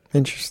 Yeah.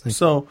 Interesting.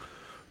 So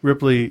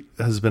Ripley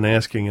has been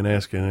asking and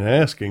asking and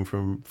asking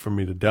for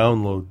me to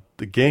download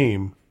the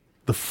game,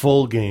 the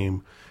full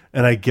game.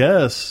 And I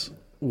guess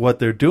what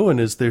they're doing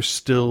is they're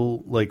still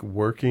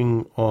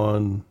working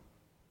on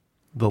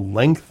the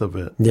length of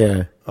it.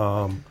 Yeah.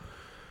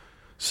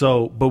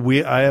 So, but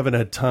I haven't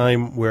had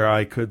time where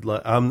I could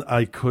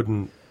I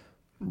couldn't.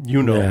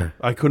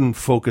 I couldn't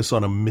focus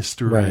on a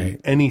mystery,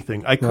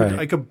 anything. I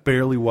could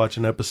barely watch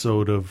an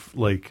episode of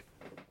what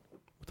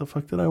the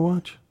fuck did I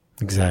watch?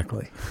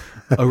 Exactly.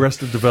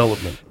 Arrested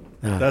Development.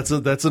 That's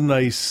a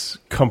nice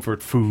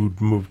comfort food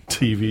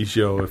TV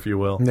show, if you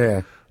will.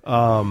 Yeah.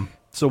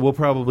 So we'll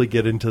probably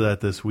get into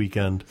that this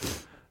weekend.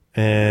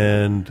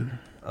 And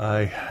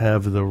I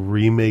have the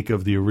remake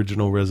of the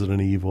original Resident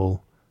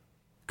Evil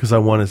because I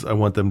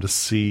want them to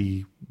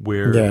see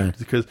where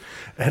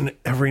and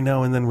every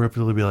now and then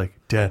Ripley will be like,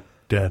 Dad,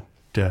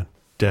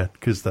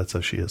 because that's how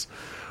she is.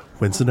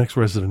 When's the next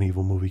Resident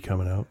Evil movie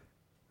coming out?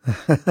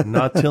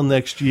 Not till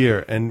next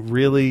year. And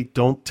really,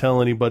 don't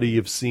tell anybody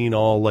you've seen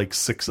all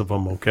 6 of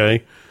them,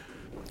 okay?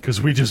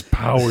 Because we just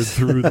powered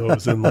through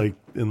those in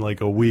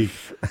a week.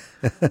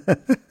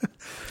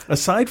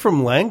 Aside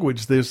from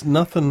language, there's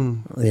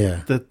nothing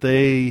that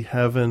they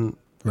haven't.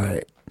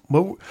 Right.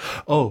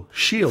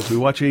 S.H.I.E.L.D. We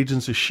watch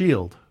Agents of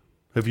S.H.I.E.L.D.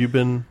 Have you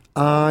been?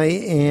 I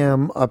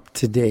am up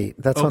to date.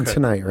 That's on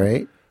tonight,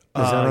 right? Is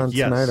that on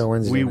tonight or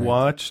Wednesday? We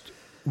watched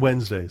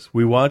Wednesdays.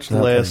 We watched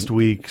last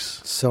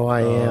week's. So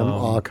I am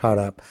all caught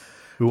up.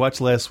 We watched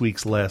last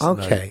week's last night.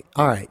 Okay.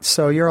 All right.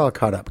 So you're all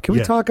caught up. Can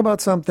we talk about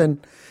something?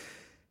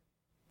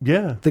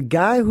 Yeah. The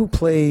guy who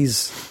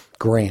plays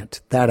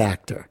Grant, that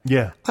actor.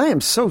 Yeah. I am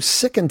so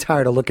sick and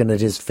tired of looking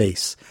at his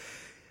face.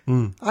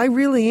 I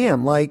really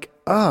am.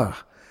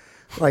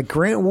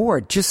 Grant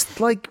Ward. Just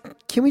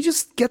can we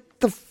just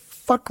get the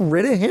fuck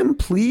rid of him,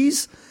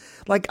 please?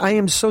 Like, I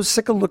am so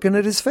sick of looking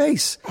at his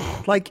face.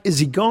 Like, is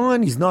he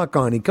gone? He's not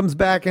gone. He comes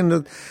back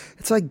into...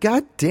 It's like,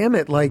 God damn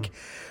it. Like,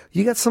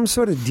 you got some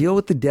sort of deal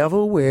with the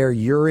devil where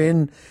you're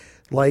in,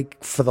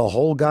 like, for the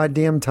whole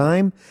goddamn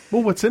time?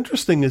 Well, what's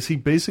interesting is he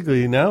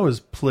basically now has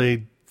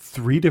played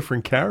 3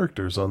 different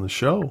characters on the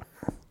show.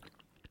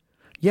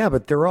 Yeah,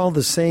 but they're all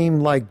the same,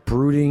 like,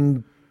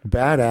 brooding,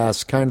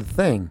 badass kind of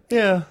thing.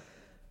 Yeah.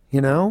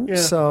 You know? Yeah.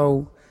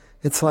 So...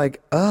 It's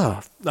like,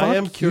 fuck I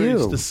am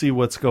curious you. to see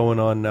what's going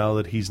on now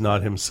that he's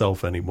not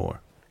himself anymore.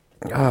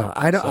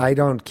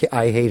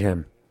 I hate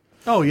him.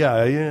 Oh, yeah.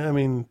 I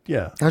mean,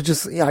 yeah.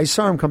 I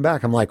saw him come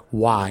back. I'm like,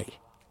 why?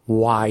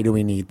 Why do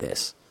we need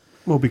this?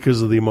 Well,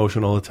 because of the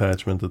emotional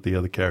attachment that the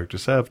other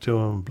characters have to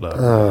him, blah,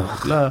 blah,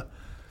 blah.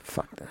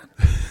 Fuck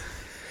that.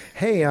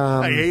 Hey,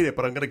 I hate it,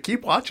 but I'm going to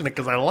keep watching it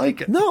because I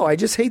like it. No, I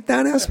just hate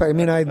that aspect. I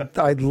mean, I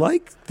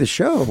like the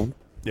show.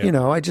 Yeah. You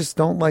know, I just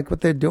don't like what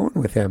they're doing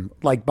with him,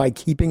 like by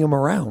keeping him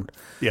around.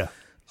 Yeah.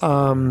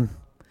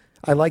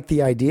 I like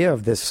the idea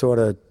of this sort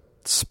of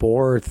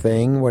spore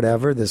thing,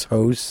 whatever, this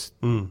host,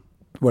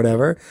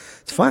 whatever.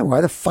 It's fine.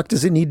 Why the fuck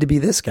does it need to be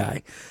this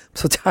guy? I'm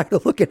so tired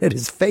of looking at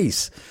his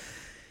face.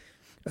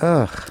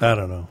 Ugh. I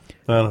don't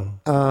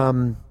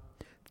know.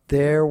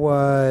 There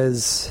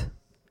was...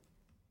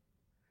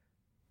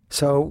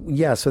 So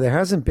there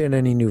hasn't been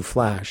any new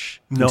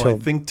Flash. No, I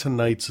think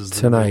tonight's is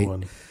the new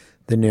one.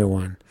 The new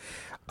one.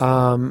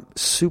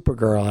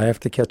 Supergirl. I have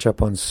to catch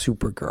up on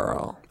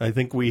Supergirl. I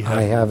think we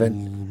have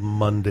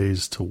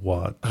Mondays to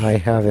watch. I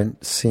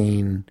haven't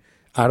seen...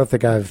 I don't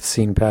think I've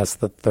seen past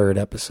the 3rd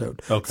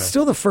episode. Okay.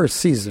 Still the first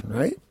season,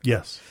 right?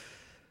 Yes.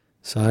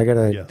 So I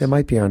gotta... Yes. It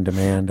might be on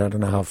demand. I don't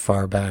know how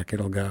far back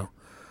it'll go.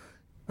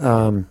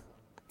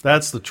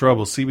 That's the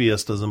trouble.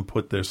 CBS doesn't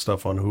put their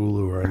stuff on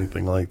Hulu or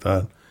anything like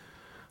that.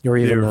 Or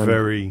even on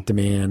very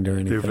demand or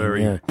anything. They're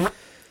very... Yeah.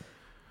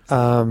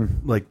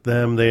 Like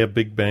them, they have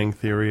Big Bang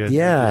Theory. I think,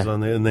 is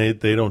on there, and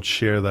they don't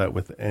share that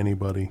with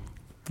anybody.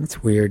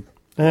 It's weird.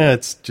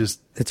 It's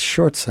just... It's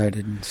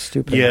short-sighted and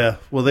stupid. Yeah,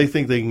 well, they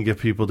think they can get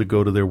people to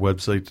go to their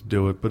website to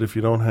do it, but if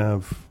you don't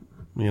have,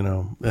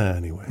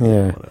 anyway.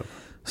 Yeah. Whatever.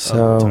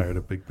 So, I'm tired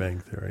of Big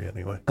Bang Theory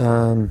anyway.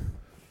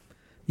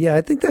 Yeah,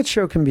 I think that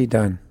show can be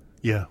done.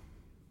 Yeah.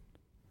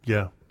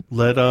 Yeah.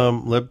 Let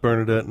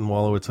Bernadette and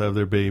Wallowitz have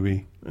their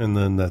baby, and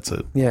then that's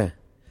it. Yeah.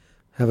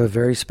 Have a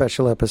very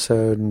special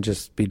episode and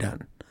just be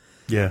done.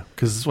 Yeah,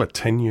 because it's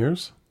 10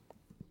 years?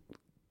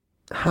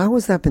 How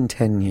has that been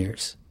 10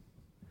 years?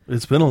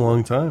 It's been a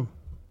long time.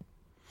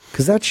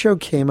 Because that show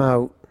came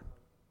out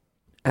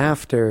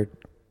after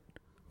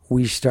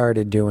we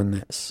started doing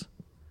this.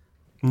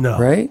 No.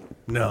 Right?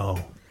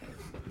 No.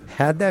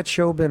 Had that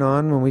show been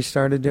on when we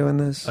started doing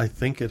this? I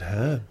think it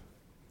had.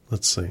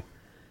 Let's see.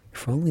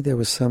 If only there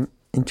was some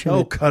internet.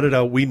 Oh, cut it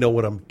out. We know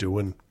what I'm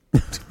doing.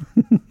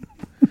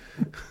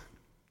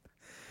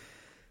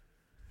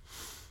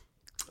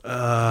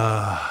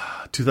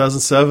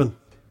 2007.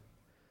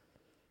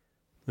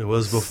 It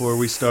was before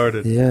we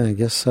started. Yeah, I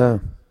guess so.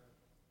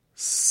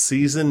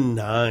 Season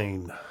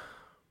 9.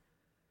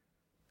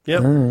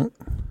 Yep. All right.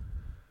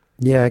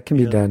 Yeah, it can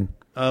be done.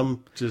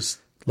 Just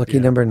lucky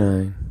number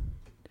 9.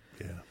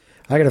 Yeah.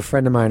 I got a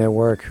friend of mine at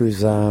work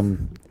who's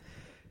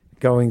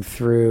going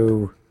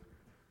through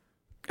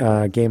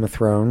Game of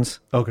Thrones.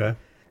 Okay.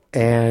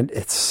 And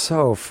it's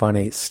so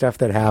funny stuff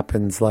that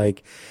happens.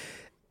 Like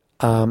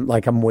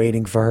I'm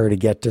waiting for her to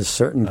get to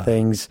certain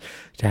things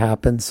to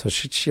happen. So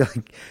she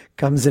like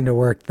comes into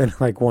work then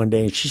like one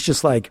day and she's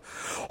just like,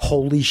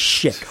 holy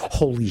shit.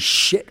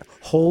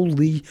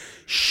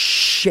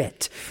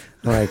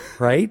 Like,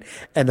 right?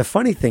 And the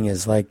funny thing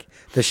is like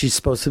that she's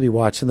supposed to be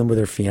watching them with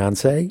her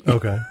fiance.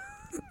 Okay.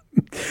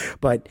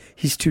 But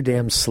he's too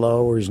damn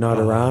slow or he's not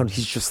around.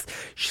 She's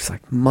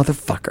like,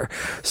 motherfucker.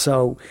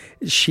 So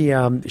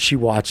she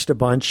watched a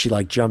bunch. She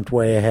like jumped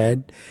way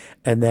ahead.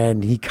 And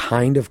then he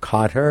kind of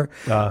caught her,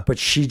 but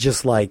she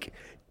just like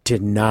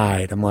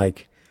denied. I'm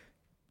like,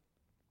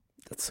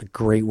 that's a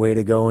great way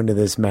to go into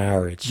this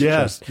marriage.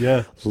 Yeah, just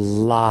yeah.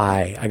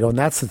 Lie. I go, and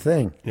that's the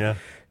thing. Yeah.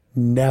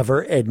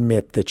 Never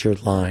admit that you're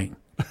lying.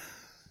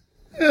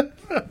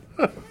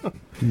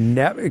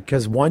 Never,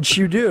 because once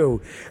you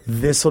do,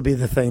 this will be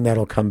the thing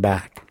that'll come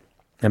back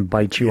and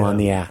bite you on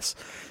the ass.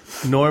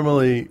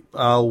 Normally,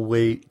 I'll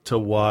wait to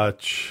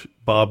watch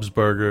Bob's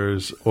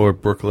Burgers or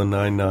Brooklyn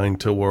Nine-Nine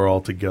till we're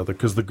all together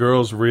because the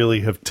girls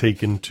really have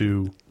taken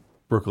to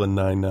Brooklyn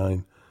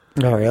Nine-Nine.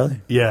 Oh,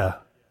 really? Yeah.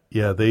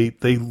 Yeah, they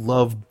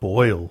love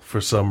Boyle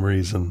for some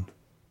reason.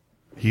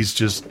 He's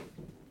just,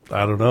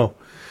 I don't know.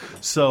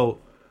 So,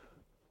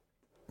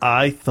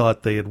 I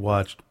thought they had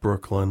watched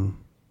Brooklyn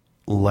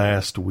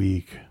last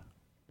week.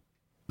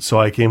 So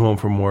I came home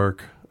from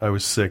work. I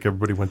was sick.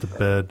 Everybody went to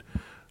bed.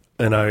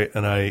 And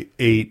I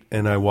ate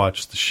and I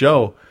watched the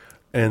show.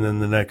 And then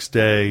the next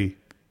day,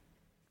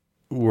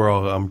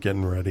 I'm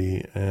getting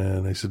ready.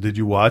 And I said, did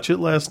you watch it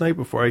last night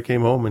before I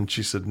came home? And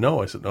she said,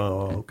 no. I said,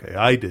 oh, okay,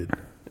 I did.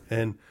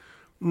 And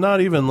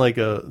not even like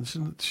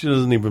she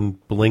doesn't even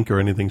blink or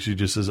anything. She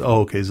just says,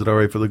 oh, okay, is it all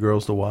right for the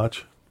girls to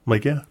watch? I'm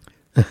like, yeah.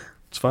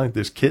 It's fine.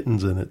 There's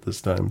kittens in it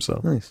this time,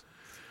 so Nice.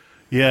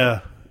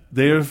 yeah.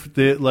 They're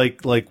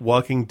like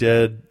Walking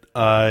Dead.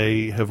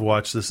 I have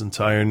watched this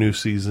entire new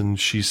season.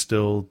 She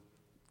still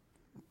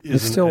You're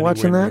isn't still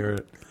watching anywhere that? near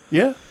it.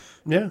 Yeah,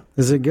 yeah.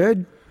 Is it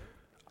good?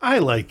 I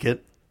like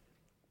it.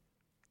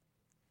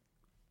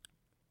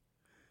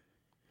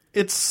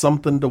 It's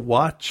something to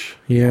watch.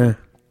 Yeah.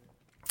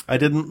 I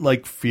didn't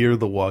like Fear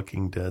the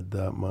Walking Dead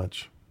that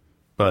much,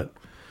 but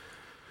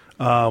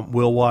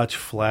we'll watch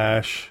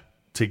Flash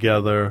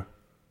together.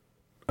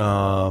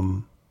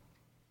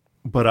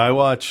 But I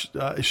watch.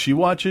 She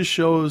watches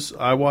shows.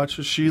 I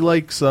watch. She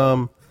likes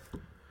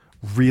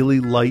really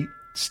light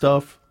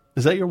stuff.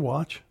 Is that your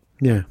watch?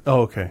 Yeah.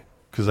 Oh, okay.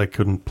 Because I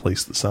couldn't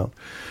place the sound.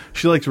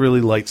 She likes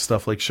really light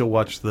stuff. Like she'll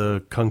watch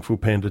the Kung Fu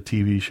Panda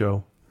TV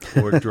show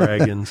or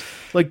Dragons.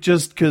 Like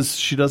just because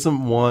she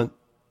doesn't want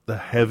the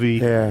heavy.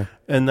 Yeah.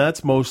 And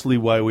that's mostly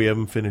why we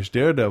haven't finished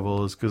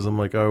Daredevil is because I'm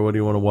like, oh, what do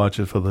you want to watch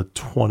it for the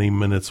 20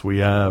 minutes we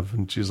have?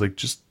 And she's like,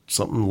 just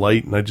something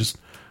light. And we just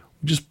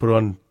put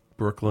on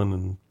Brooklyn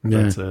and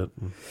that's it.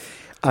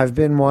 I've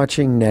been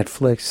watching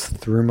Netflix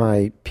through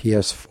my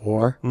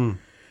PS4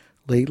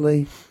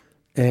 lately.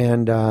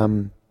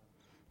 And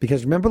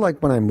because remember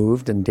like when I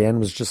moved and Dan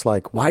was just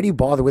like, why do you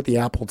bother with the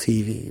Apple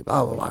TV?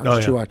 Blah, blah, blah.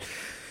 What you watch?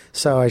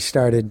 So I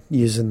started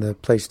using the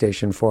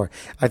PlayStation 4.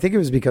 I think it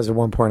was because at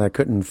one point I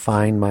couldn't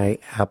find my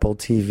Apple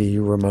TV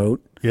remote.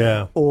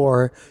 Yeah.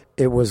 Or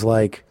it was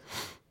like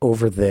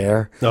over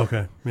there.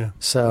 Okay. Yeah.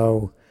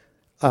 So,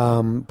 but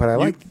I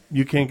like.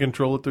 You can't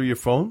control it through your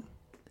phone?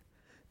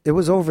 It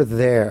was over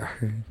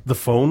there. The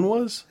phone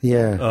was?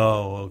 Yeah.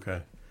 Oh,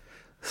 okay.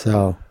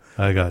 So.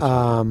 I got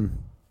you.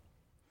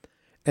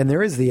 And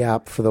there is the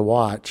app for the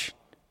watch.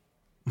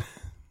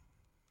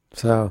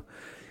 So,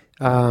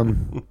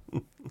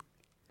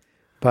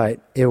 but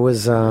it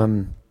was,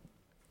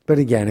 but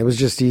again, it was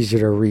just easier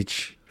to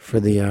reach for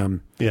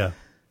the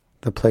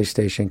the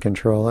PlayStation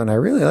control, and I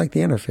really like the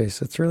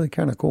interface. It's really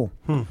kind of cool.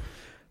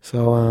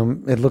 So,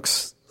 it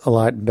looks a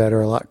lot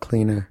better, a lot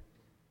cleaner.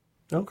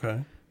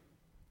 Okay.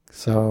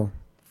 So,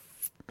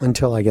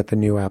 until I get the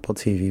new Apple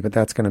TV, but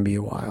that's going to be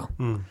a while.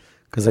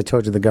 Because I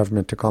told you the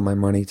government took all my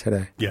money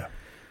today. Yeah.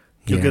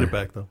 You'll get it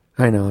back, though.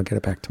 I know. I'll get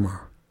it back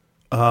tomorrow.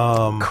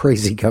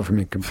 Crazy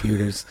government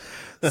computers.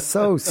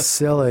 So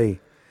silly.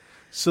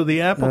 So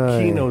the Apple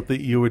keynote that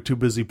you were too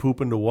busy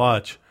pooping to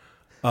watch.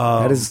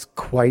 That is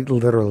quite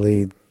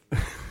literally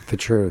the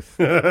truth.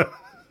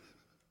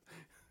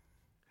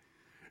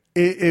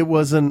 It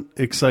wasn't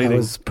exciting I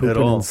was pooping at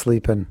all. and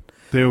sleeping.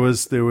 There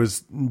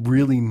was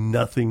really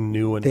nothing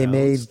new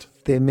announced.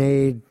 They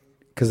made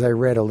because I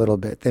read a little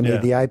bit. They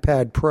made the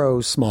iPad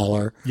Pro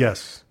smaller.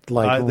 Yes,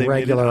 like they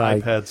regular made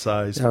it iPad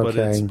size,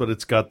 but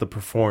it's got the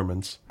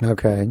performance.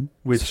 Okay,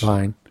 which it's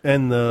fine.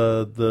 And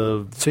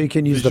the so you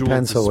can use the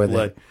pencil display.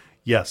 with it.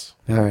 Yes.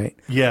 All right.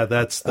 Yeah,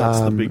 that's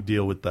the big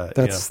deal with that.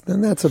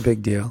 That's a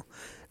big deal.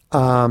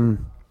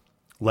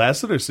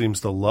 Lassiter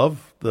seems to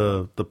love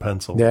the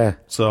pencil. Yeah.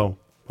 So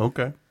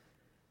okay.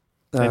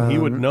 And he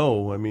would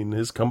know. I mean,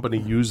 his company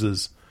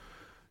uses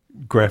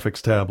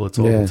graphics tablets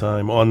all the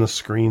time, on the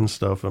screen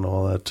stuff and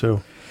all that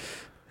too.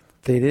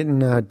 They didn't.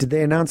 Did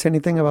they announce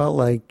anything about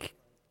like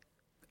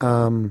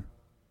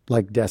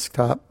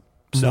desktop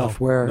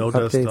software? No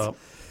updates? desktop.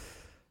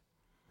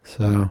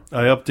 So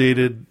I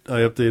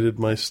updated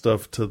my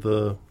stuff to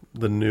the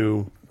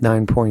new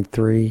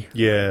 9.3.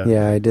 Yeah.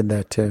 Yeah, I did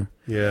that too.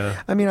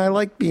 Yeah. I mean, I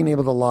like being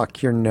able to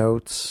lock your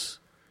notes,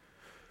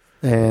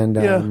 and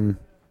I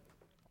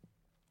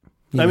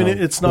mean,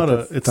 it's not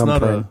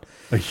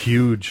a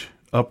huge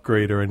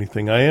upgrade or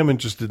anything. I am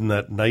interested in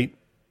that night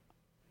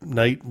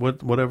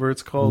whatever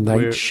it's called,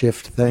 night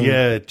shift thing.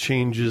 Yeah, it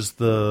changes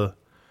the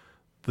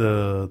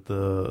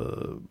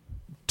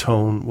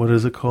tone. What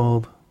is it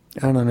called?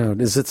 I don't know.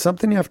 Is it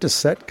something you have to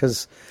set?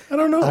 Because I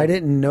don't know. I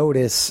didn't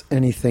notice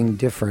anything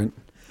different.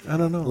 I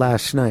don't know.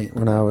 Last night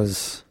when I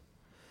was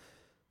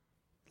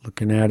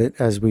looking at it,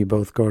 as we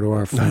both go to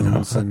our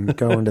phones and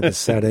go into the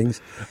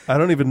settings. I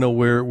don't even know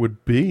where it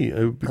would be.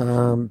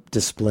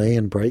 Display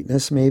and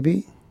brightness,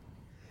 maybe.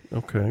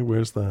 Okay,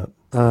 where's that?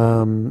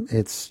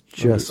 It's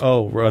just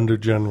we're under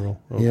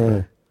general. Okay.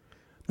 Yeah.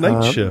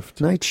 Night shift.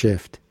 Night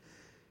shift.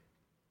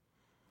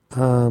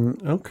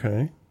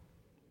 Okay.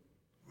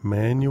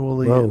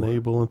 Manually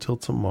enable until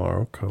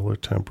tomorrow. Color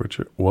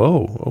temperature.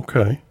 Whoa.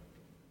 Okay.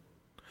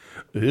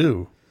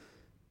 Ew.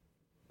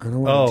 I don't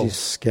want to do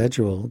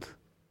scheduled.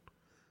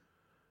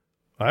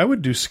 I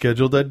would do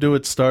scheduled. I'd do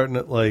it starting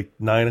at like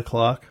 9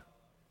 o'clock,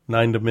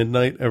 9 to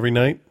midnight every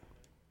night.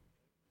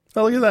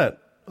 Oh, look at that.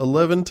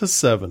 11 to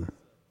 7.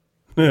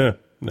 No.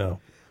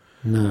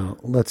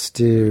 Let's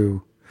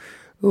do.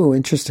 Ooh,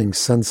 interesting.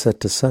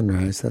 Sunset to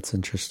sunrise. That's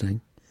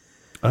interesting.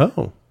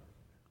 Oh.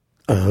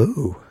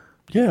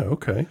 Yeah,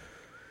 okay.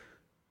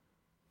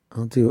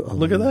 I'll do 11.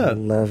 Look at that.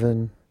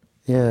 11.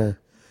 Yeah.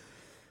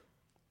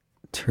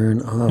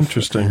 Turn off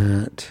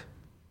Interesting. at,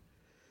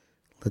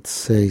 let's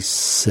say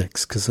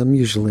 6, because I'm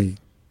usually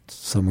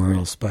somewhere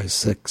else by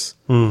 6.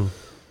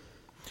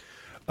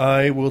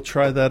 I will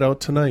try that out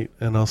tonight,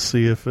 and I'll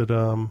see if it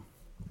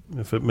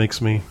if it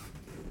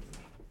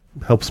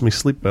helps me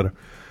sleep better.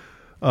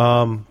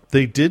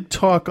 They did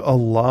talk a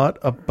lot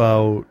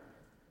about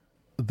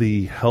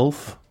the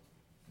health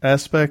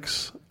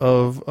aspects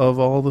of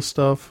all the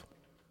stuff,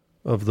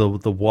 of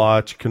the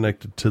watch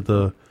connected to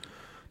the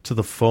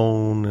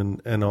phone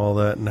and all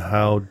that, and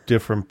how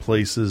different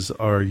places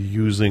are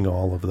using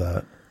all of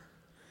that.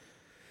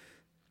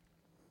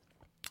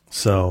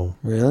 So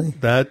really,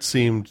 that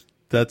seemed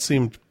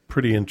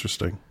pretty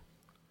interesting.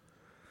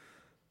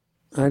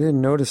 I didn't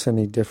notice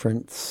any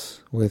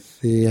difference with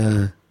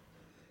the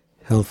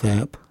health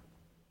app.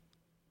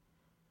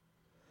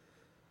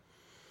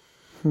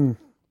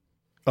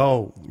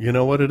 Oh, you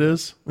know what it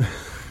is?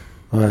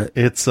 What?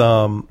 There's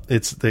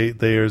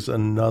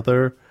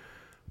another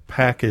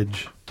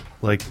package,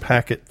 like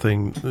packet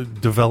thing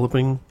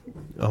developing.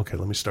 Okay,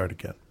 let me start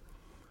again.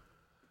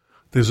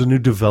 There's a new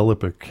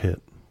developer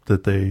kit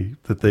that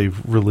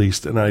they've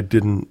released, and I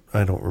don't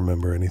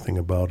remember anything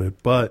about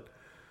it, but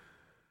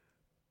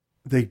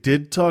they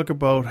did talk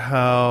about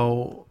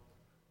how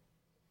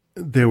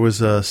there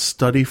was a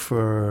study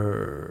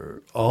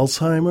for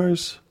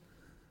Alzheimer's,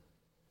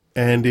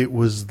 and it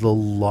was the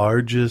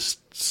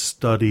largest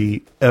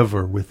study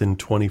ever within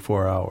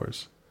 24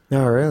 hours.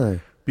 No,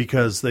 really?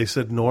 Because they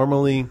said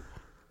normally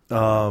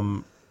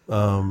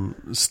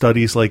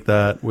studies like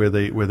that where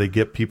they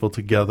get people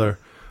together,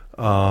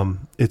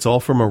 it's all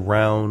from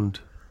around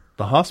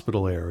the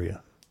hospital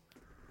area.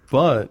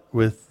 But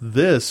with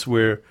this,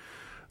 where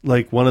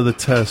like one of the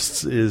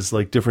tests is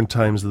like different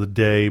times of the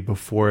day,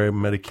 before a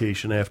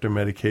medication, after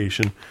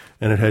medication,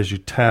 and it has you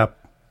tap,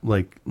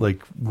 like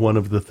one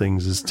of the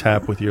things is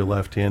tap with your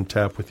left hand,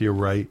 tap with your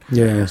right.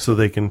 Yeah. So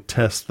they can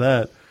test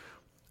that,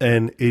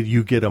 and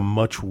you get a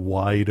much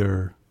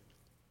wider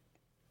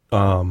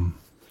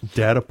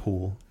data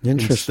pool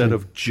instead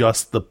of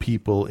just the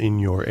people in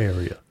your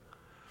area.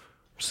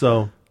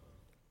 So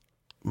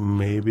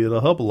maybe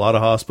it'll help. A lot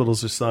of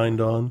hospitals are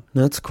signed on.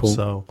 That's cool.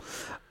 So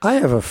I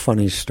have a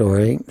funny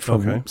story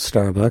from Okay.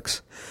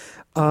 Starbucks.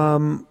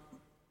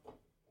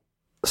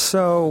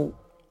 So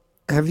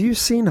have you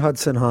seen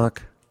Hudson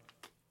Hawk?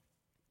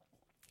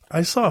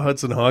 I saw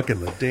Hudson Hawk in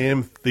the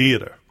damn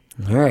theater.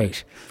 All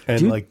right.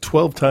 And like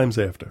 12 times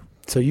after.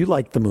 So you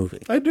like the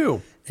movie. I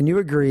do. And you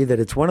agree that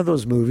it's one of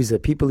those movies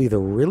that people either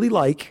really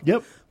like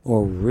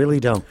or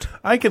really don't.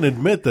 I can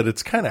admit that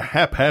it's kind of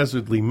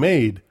haphazardly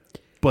made,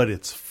 but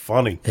it's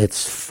funny.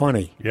 It's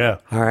funny. Yeah.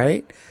 All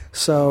right.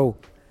 So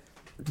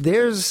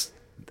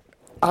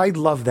I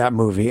love that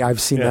movie. I've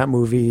seen that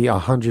movie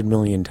 100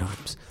 million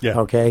times. Yeah.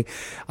 Okay.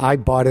 I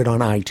bought it on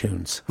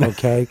iTunes.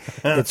 Okay.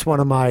 It's one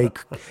of my,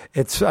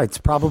 it's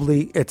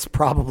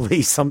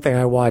probably something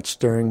I watched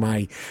during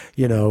my,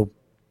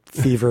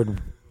 fevered,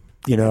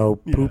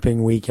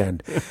 pooping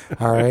weekend.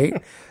 All right.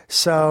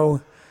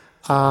 So,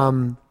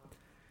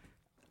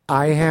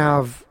 I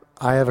have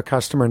a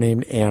customer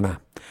named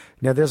Anna.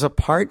 Now there's a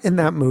part in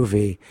that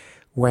movie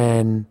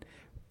when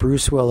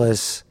Bruce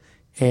Willis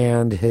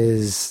and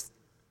his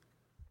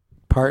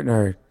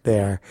partner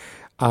there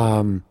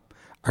are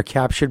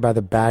captured by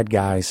the bad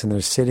guys, and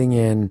they're sitting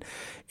in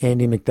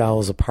Andy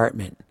McDowell's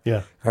apartment.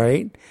 Yeah.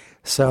 Right?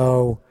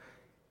 So,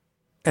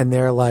 and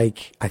they're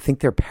like, I think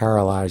they're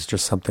paralyzed or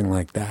something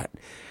like that.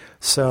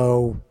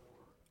 So,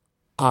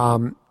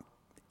 Andy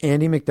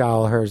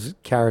McDowell, her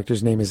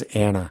character's name is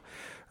Anna,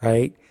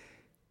 right?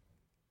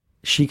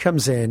 She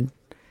comes in,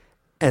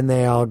 and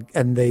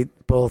they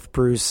both,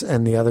 Bruce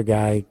and the other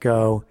guy,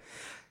 go,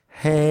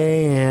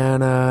 "Hey,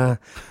 Anna,"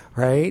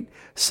 right?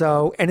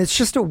 So, and it's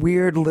just a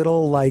weird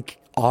little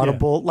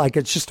audible,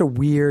 it's just a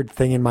weird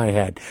thing in my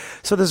head.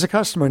 So there's a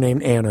customer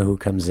named Anna who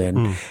comes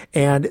in,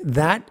 and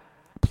that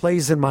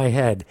plays in my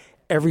head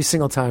every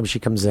single time she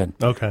comes in.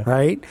 Okay.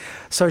 Right?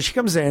 So she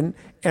comes in,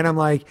 and I'm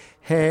like,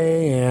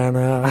 "Hey,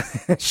 Anna."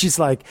 She's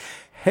like,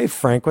 "Hey,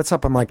 Frank, what's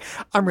up?" I'm like,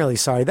 "I'm really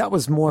sorry. That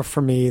was more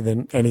for me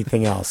than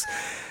anything else."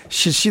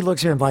 She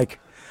looks at me and I'm like,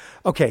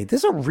 "Okay,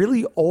 this is a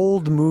really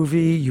old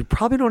movie. You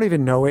probably don't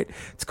even know it.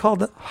 It's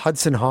called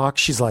Hudson Hawk."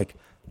 She's like,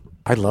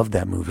 "I love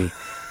that movie."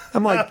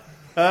 I'm like,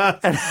 and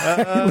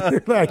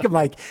I'm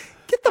like,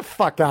 "Get the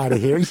fuck out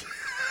of here."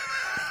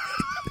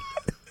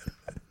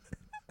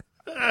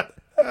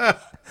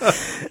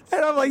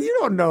 And I'm like, "You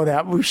don't know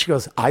that movie." She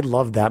goes, "I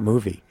love that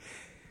movie."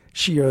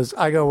 She goes,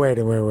 I go, wait,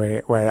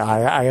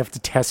 I have to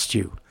test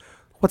you.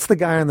 What's the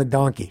guy on the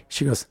donkey?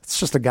 She goes, "It's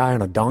just a guy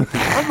on a donkey."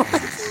 I'm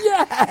like,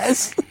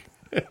 yes.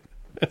 And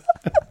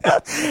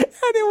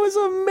it was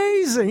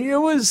amazing. It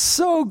was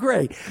so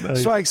great.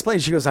 Nice. So I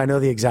explained. She goes, "I know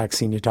the exact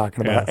scene you're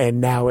talking about, and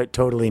now it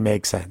totally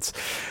makes sense."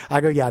 I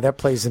go, "Yeah, that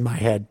plays in my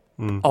head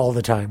all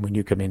the time when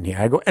you come in here."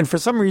 I go, "And for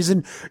some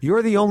reason,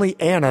 you're the only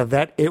Anna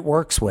that it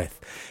works with."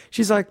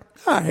 She's like,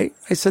 "All right."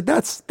 I said,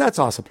 "That's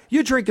awesome.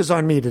 Your drink is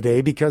on me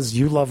today because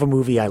you love a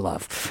movie I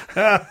love."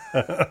 And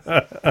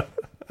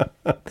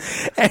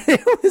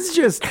it was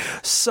just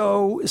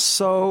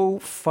so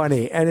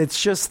funny. And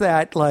it's just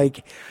that,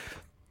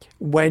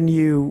 when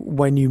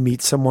you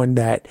meet someone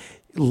that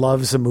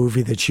loves a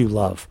movie that you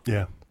love,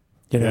 yeah,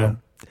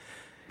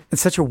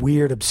 it's such a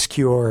weird,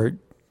 obscure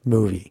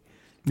movie,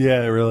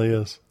 Yeah, it really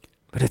is.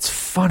 But it's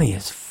funny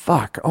as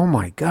fuck. Oh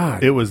my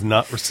God. It was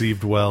not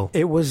received well.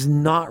 It was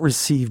not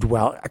received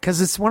well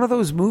because it's one of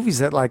those movies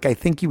that like I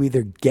think you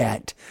either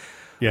get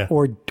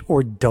or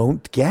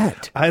don't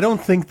get. I don't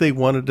think they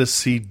wanted to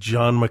see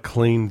John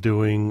McClane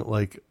doing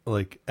like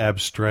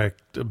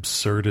abstract,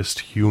 absurdist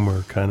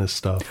humor kind of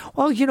stuff.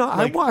 Well, you know,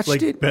 I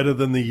watched it. Better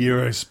than the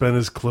year I spent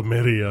as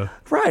chlamydia.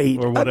 Right.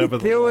 Or whatever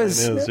the line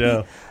is,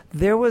 yeah.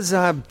 There's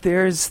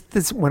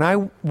this, when I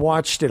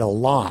watched it a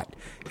lot,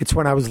 it's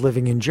when I was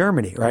living in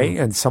Germany, right?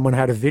 And someone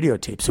had a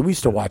videotape. So we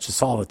used to watch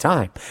this all the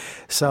time.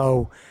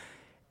 So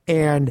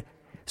there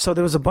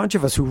was a bunch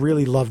of us who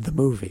really loved the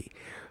movie.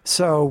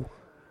 So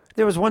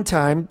there was one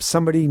time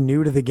somebody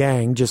new to the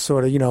gang just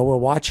sort of, we're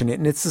watching it.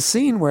 And it's the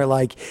scene where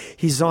like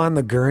he's on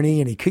the gurney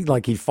and he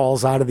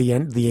falls out of the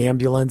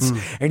ambulance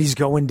and he's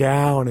going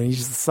down and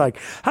he's just like,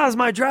 how's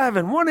my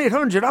driving?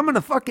 1-800, I'm going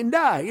to fucking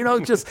die.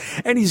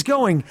 And he's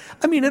going,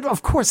 I mean,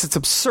 of course it's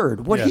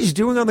absurd. What he's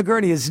doing on the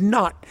gurney is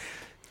not,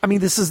 I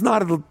mean, this is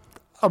not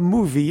a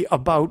movie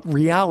about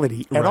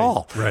reality at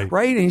all. Right.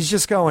 And he's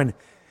just going,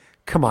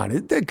 come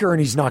on, the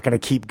gurney's not going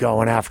to keep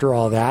going after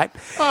all that.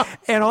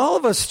 And all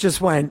of us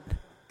just went,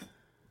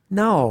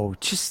 no,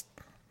 just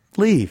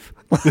leave.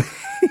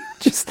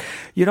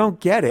 You don't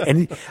get it.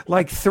 And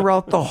like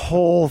throughout the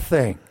whole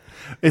thing.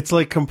 It's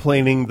like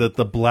complaining that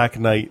the Black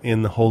Knight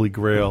in the Holy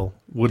Grail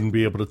wouldn't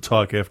be able to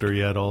talk after he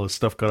had all his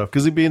stuff cut off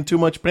because he'd be in too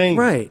much pain.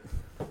 Right.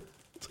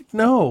 It's like,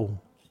 no.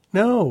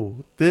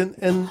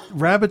 And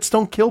rabbits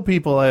don't kill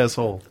people,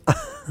 asshole.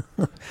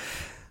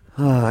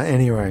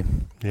 Anyway.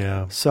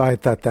 Yeah. So I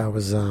thought that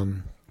was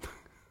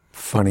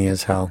funny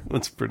as hell.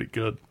 That's pretty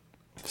good.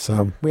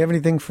 So, we have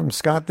anything from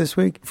Scott this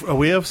week?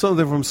 We have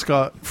something from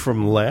Scott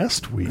from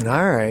last week.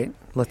 All right,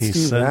 let's do that.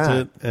 He sent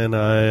it,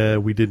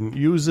 and we didn't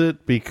use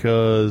it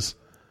because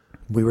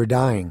we were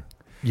dying.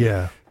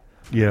 Yeah.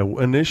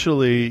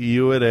 Initially,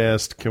 you had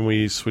asked, "Can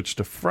we switch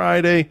to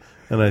Friday?"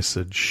 And I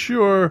said,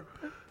 "Sure."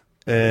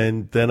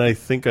 And then I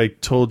think I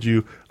told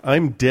you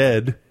I'm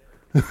dead.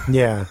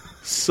 Yeah.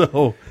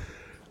 So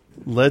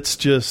let's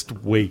just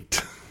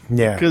wait.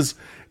 Yeah. Because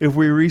if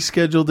we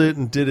rescheduled it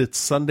and did it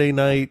Sunday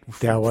night,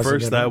 that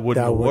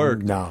wouldn't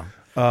work. No.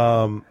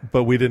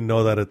 But we didn't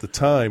know that at the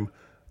time.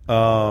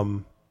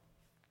 And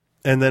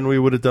then we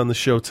would have done the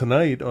show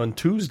tonight on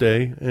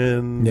Tuesday.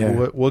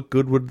 And what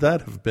good would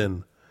that have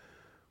been?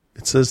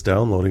 It says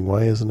downloading.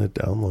 Why isn't it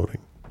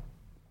downloading?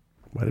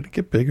 Why did it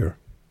get bigger?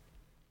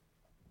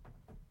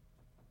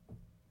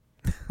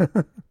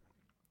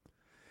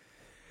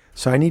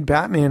 So I need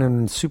Batman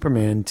and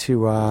Superman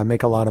to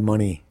make a lot of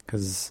money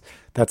because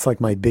that's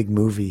like my big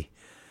movie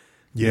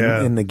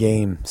in the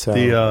game. So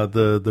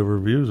the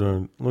reviews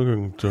aren't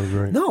looking so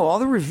great. No, all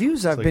the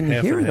reviews I've been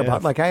hearing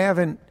about, like I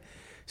haven't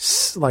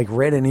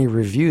read any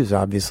reviews,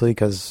 obviously,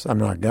 because I'm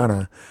not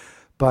gonna.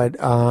 But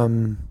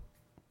the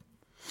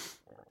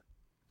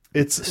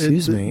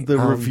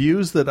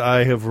reviews that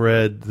I have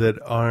read that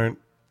aren't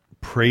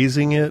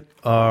praising it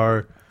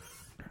are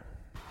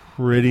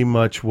pretty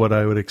much what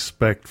I would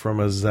expect from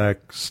a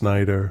Zack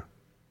Snyder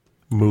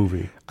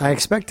movie. I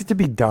expect it to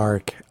be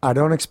dark. I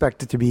don't expect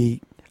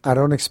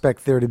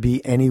there to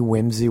be any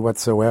whimsy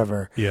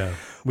whatsoever. Yeah,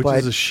 which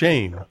is a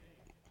shame.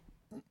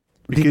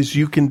 Because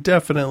you can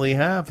definitely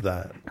have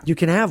that. You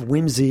can have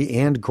whimsy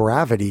and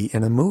gravity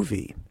in a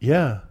movie.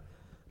 Yeah.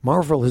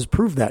 Marvel has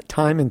proved that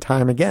time and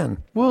time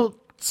again. Well,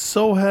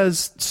 so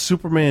has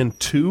Superman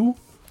 2.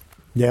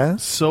 Yeah.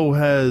 So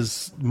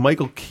has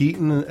Michael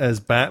Keaton as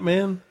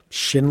Batman.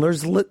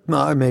 Schindler's List.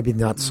 No, maybe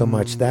not so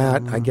much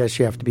that. I guess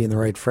you have to be in the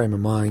right frame of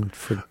mind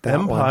for that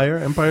Empire.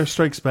 one. Empire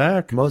Strikes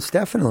Back. Most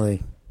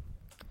definitely.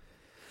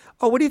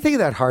 Oh, what do you think of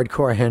that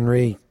Hardcore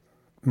Henry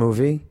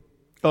movie?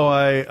 Oh,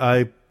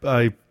 I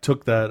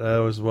took that. That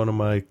was one of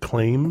my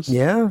claims.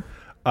 Yeah.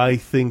 I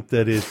think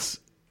that it's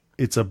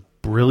a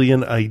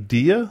brilliant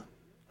idea.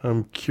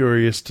 I'm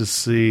curious to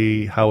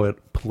see how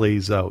it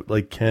plays out.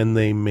 Like, can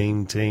they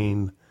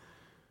maintain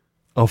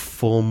a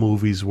full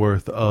movie's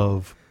worth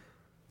of,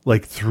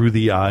 like, through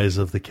the eyes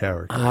of the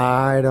character?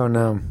 I don't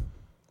know.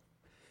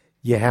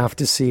 You have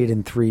to see it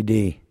in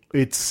 3D.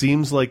 It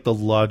seems like the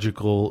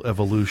logical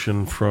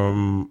evolution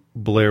from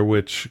Blair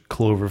Witch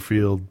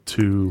Cloverfield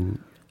to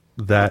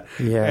that.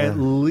 Yeah. At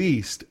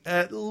least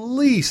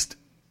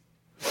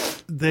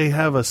they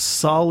have a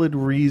solid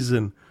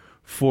reason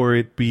for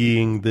it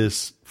being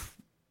this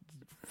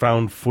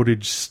found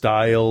footage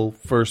style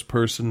first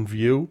person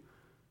view.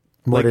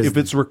 Like if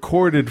it's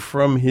recorded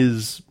from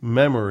his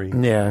memory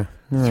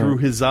through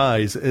his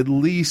eyes, at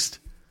least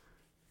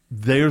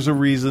there's a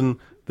reason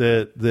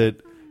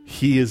that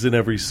he is in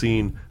every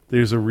scene.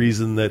 There's a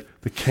reason that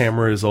the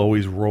camera is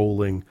always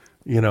rolling,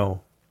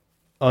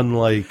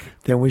 unlike...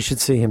 Then we should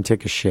see him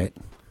take a shit.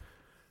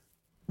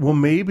 Well,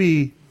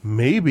 maybe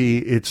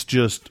it's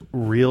just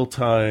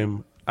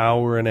real-time,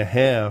 hour and a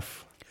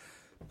half.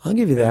 I'll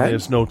give you that.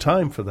 There's no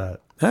time for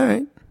that. All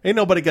right. Ain't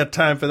nobody got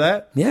time for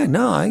that. Yeah,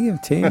 no, I give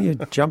it to you.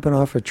 You're jumping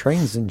off of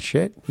trains and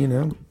shit,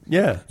 Yeah.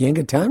 You ain't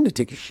got time to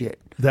take a shit.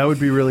 That would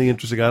be really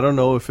interesting. I don't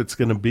know if it's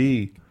going to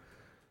be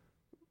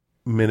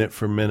minute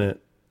for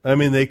minute. I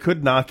mean, they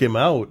could knock him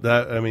out.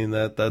 That's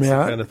the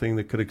kind of thing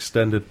that could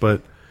extend it.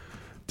 But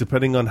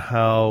depending on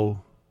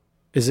how...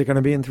 Is it going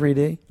to be in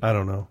 3D? I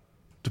don't know.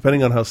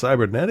 Depending on how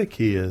cybernetic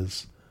he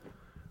is,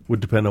 would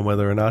depend on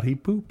whether or not he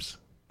poops.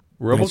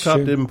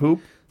 RoboCop didn't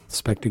poop.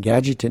 Inspector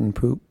Gadget didn't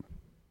poop.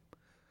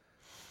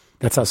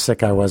 That's how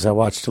sick I was. I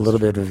watched a little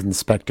bit of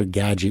Inspector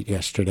Gadget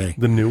yesterday.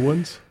 The new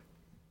ones?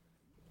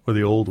 Or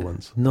the old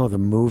ones? No, the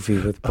movie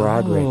with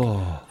Broderick.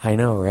 Oh, I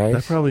know, right?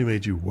 That probably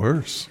made you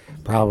worse.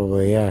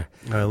 Probably, yeah.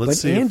 All right,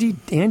 let's see.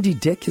 Andy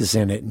Dick is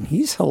in it, and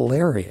he's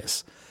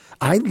hilarious.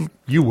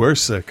 You were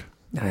sick.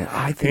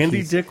 I think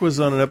Andy Dick was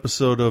on an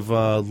episode of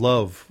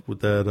Love with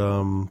that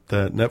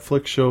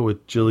Netflix show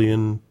with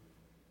Jillian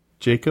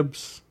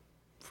Jacobs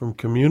from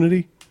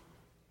Community,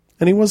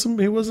 and he wasn't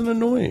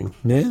annoying.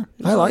 Yeah,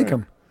 I like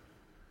him.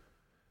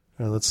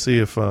 All right, let's see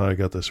if I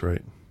got this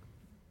right.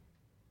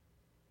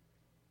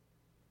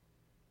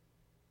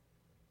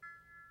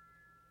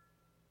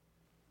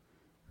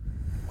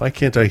 Why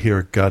can't I hear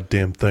a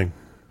goddamn thing?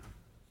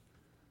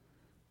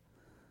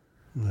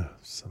 Oh,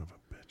 son of a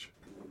bitch.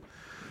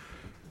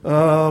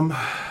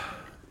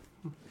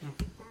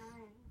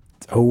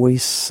 It's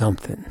always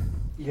something.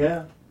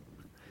 Yeah.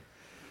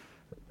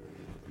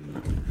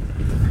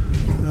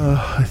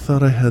 I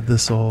thought I had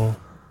this all.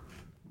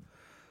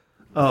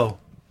 Oh,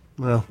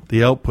 well,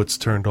 the output's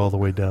turned all the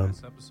way down.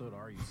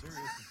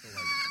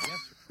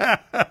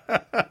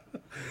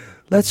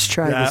 Let's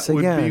try this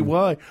again. That would be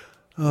why.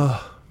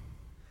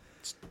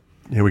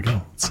 Here we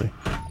go. Let's see.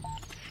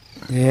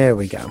 There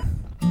we go.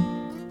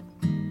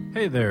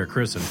 Hey there,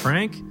 Chris and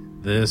Frank.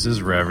 This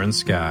is Reverend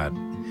Scott.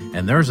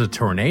 And there's a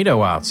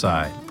tornado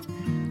outside.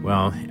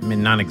 Well, I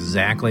mean, not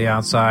exactly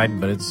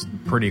outside, but it's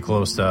pretty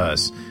close to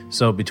us.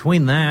 So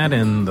between that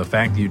and the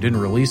fact that you didn't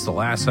release the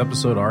last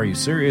episode, Are You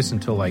Serious,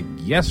 until like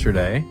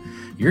yesterday,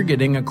 you're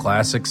getting a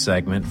classic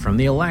segment from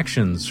the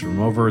elections from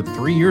over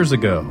 3 years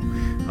ago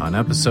on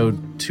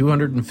episode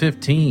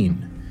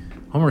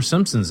 215. Homer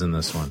Simpson's in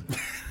this one.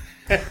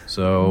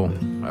 So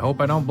I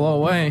hope I don't blow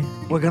away.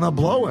 We're going to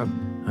blow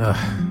him.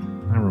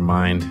 Never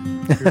mind.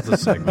 Here's the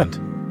segment.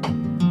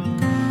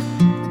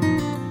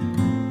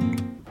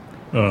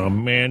 Oh,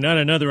 man, not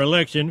another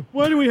election.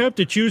 Why do we have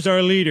to choose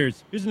our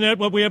leaders? Isn't that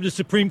what we have the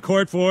Supreme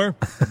Court for?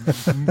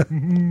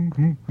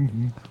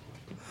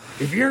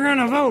 If you're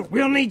gonna vote,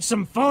 we'll need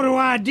some photo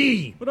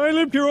ID. But I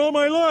lived here all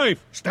my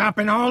life.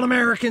 Stopping all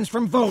Americans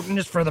from voting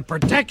is for the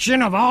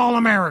protection of all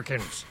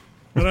Americans.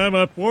 But I'm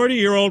a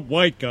 40-year-old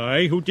white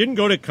guy who didn't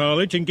go to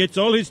college and gets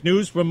all his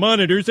news from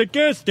monitors at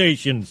gas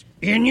stations.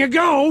 In you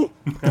go!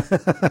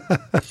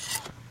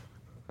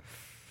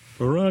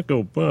 Barack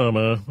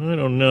Obama, I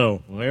don't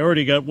know. I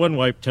already got one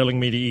wife telling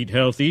me to eat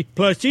healthy.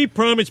 Plus, he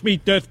promised me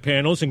death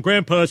panels and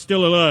Grandpa's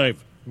still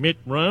alive. Mitt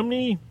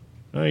Romney?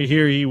 I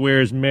hear he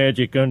wears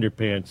magic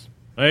underpants.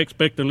 I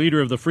expect the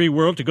leader of the free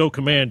world to go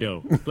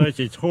commando. Plus,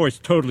 his horse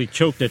totally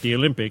choked at the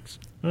Olympics.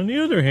 On the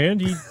other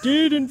hand, he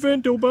did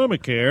invent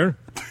Obamacare.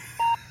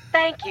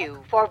 Thank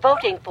you for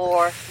voting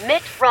for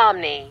Mitt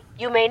Romney.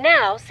 You may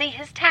now see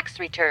his tax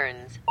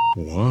returns.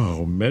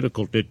 Wow,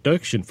 medical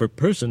deduction for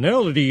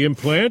personality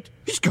implant.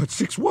 He's got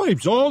 6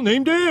 wives, all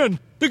named Ann.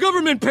 The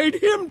government paid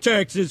him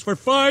taxes for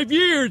 5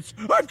 years.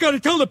 I've got to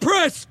tell the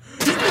press.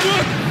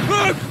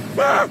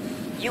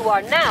 You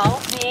are now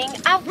being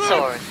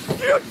outsourced.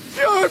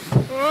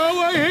 Oh,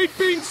 I hate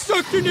being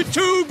sucked into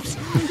tubes.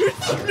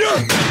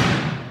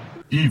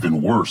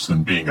 Even worse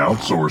than being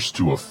outsourced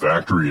to a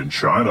factory in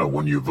China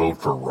when you vote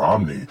for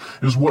Romney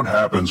is what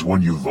happens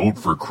when you vote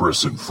for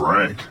Chris and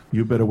Frank.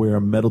 You better wear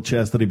a metal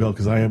chastity belt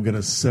because I am going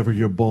to sever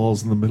your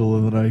balls in the middle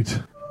of the night.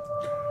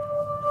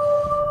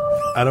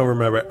 I don't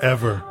remember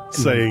ever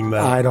saying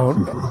that. I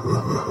don't.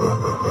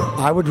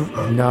 I would.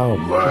 No.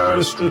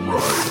 Last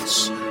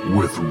Rites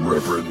with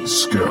Reverend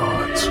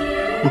Scott.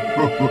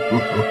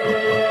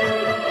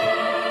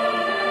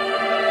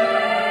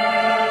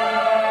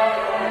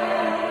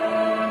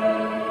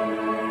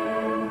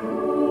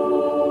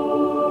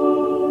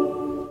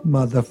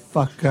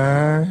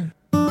 Motherfucker.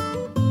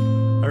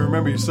 I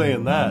remember you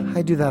saying that.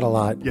 I do that a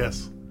lot.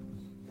 Yes.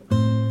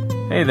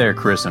 Hey there,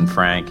 Chris and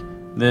Frank.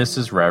 This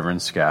is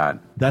Reverend Scott.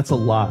 That's a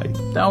lie.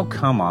 Oh,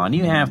 come on.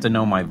 You have to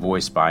know my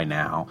voice by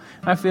now.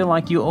 I feel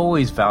like you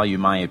always value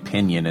my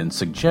opinion and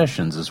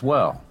suggestions as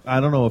well. I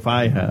don't know if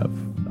I have.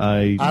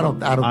 I don't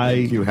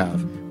think you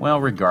have.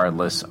 Well,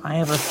 regardless, I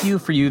have a few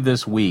for you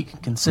this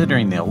week,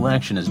 considering the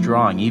election is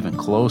drawing even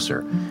closer,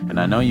 and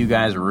I know you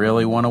guys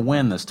really want to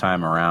win this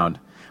time around.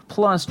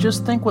 Plus,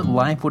 just think what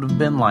life would have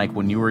been like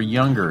when you were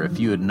younger if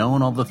you had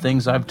known all the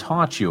things I've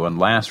taught you on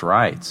Last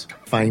Rites.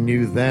 If I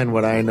knew then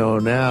what I know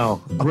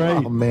now,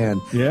 right. Oh,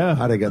 man. Yeah.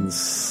 I'd have gotten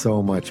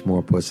so much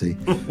more pussy.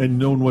 And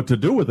known what to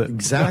do with it.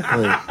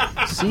 Exactly.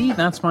 See,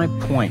 that's my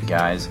point,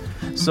 guys.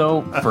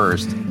 So,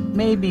 first,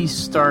 maybe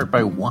start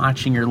by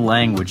watching your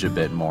language a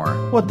bit more.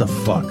 What the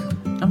fuck?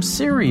 I'm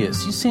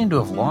serious. You seem to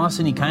have lost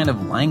any kind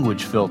of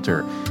language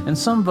filter, and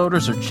some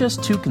voters are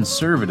just too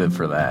conservative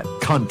for that.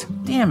 Cunt.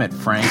 Damn it,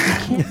 Frank.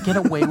 You can't get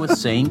away with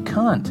saying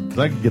cunt.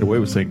 I can get away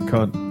with saying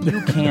cunt.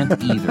 You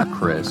can't either,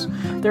 Chris.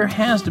 There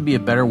has to be a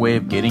better way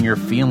of getting your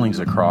feelings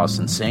across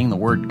than saying the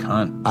word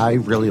cunt. I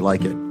really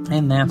like it.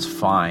 And that's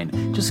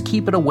fine. Just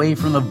keep it away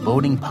from the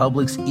voting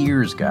public's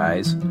ears,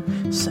 guys.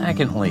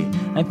 Secondly,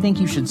 I think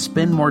you should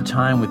spend more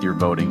time with your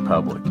voting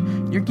public.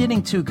 You're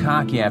getting too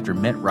cocky after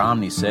Mitt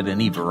Romney said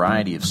any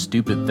variety of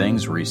stupid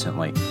things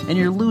recently, and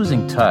you're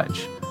losing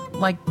touch.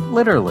 Like,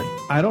 literally.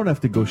 I don't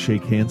have to go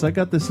shake hands. I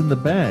got this in the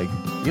bag.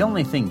 The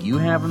only thing you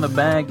have in the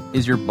bag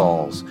is your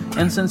balls.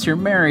 And since you're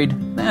married,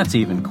 that's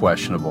even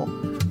questionable.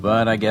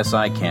 But I guess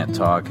I can't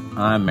talk.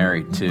 I'm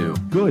married too.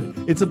 Good.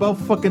 It's about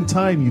fucking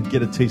time you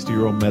get a taste of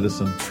your own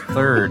medicine.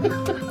 Third,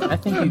 I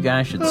think you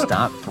guys should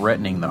stop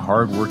threatening the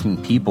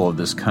hardworking people of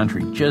this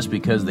country just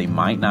because they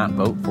might not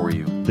vote for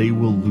you. They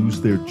will lose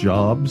their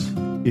jobs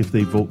if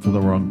they vote for the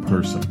wrong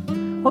person.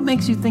 What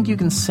makes you think you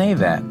can say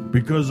that?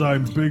 Because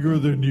I'm bigger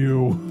than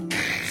you.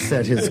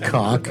 Said his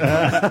cock.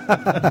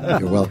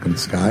 You're welcome,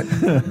 Scott.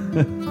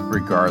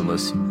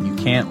 Regardless, you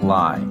can't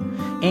lie.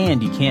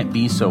 And you can't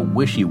be so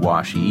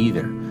wishy-washy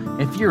either.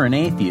 If you're an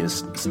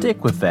atheist,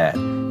 stick with that.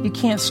 You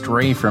can't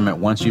stray from it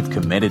once you've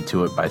committed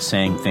to it by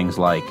saying things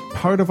like,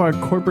 part of our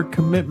corporate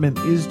commitment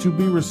is to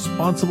be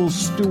responsible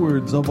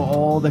stewards of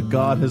all that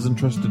God has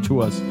entrusted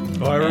to us.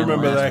 Oh, I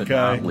remember last that but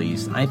guy. Not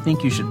least, I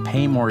think you should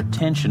pay more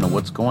attention to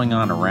what's going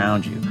on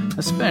around you,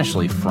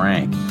 especially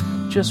Frank.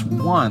 Just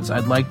once,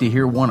 I'd like to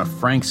hear one of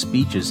Frank's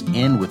speeches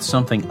end with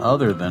something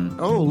other than,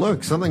 oh,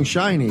 look, something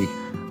shiny.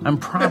 I'm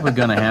probably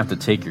going to have to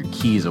take your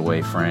keys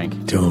away,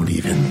 Frank. Don't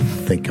even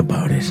think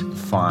about it.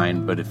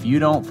 Fine, but if you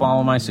don't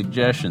follow my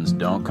suggestions,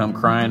 don't come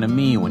crying to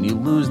me when you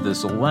lose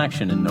this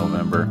election in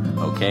November.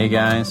 Okay,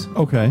 guys?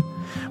 Okay.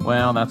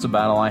 Well, that's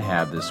about all I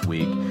have this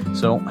week.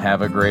 So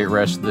have a great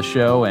rest of the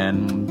show,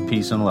 and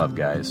peace and love,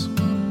 guys.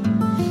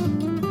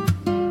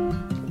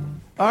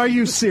 Are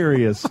you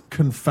serious?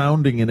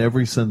 Confounding in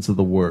every sense of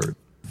the word.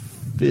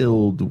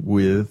 Filled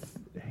with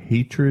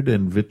hatred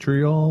and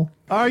vitriol.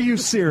 Are you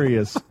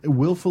serious?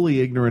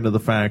 Willfully ignorant of the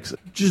facts.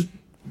 Just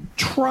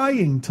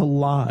trying to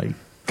lie.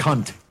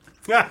 Cunt.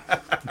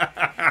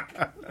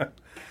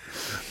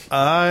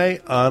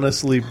 I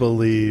honestly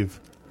believe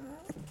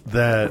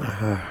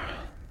that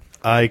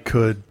I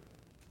could.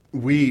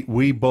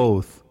 We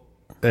both,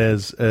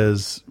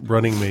 as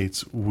running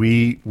mates,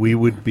 we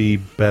would be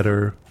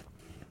better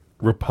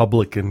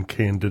Republican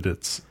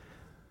candidates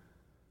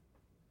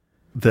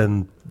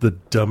than the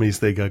dummies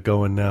they got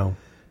going now.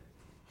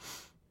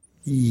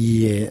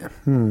 Yeah.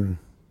 Yeah,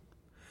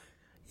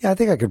 I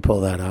think I could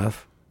pull that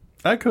off.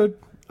 I could.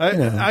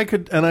 I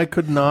could, and I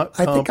could not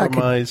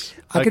compromise.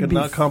 I could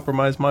not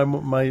compromise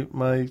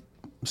my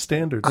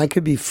standards. I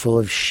could be full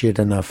of shit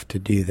enough to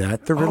do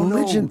that. The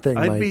religion thing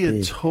I'd might be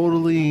a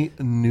totally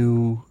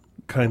new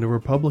kind of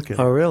Republican.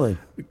 Oh, really?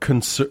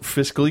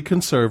 Fiscally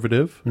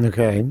conservative.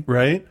 Okay.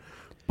 Right?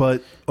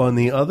 But on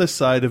the other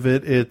side of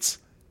it, it's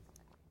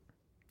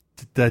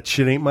that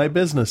shit ain't my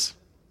business.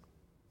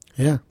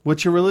 Yeah.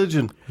 What's your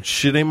religion?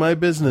 Shit ain't my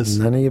business.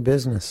 None of your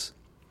business.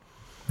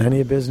 None of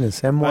your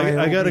business.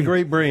 I got a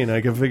great brain.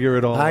 I can figure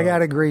it all out. I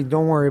got a great...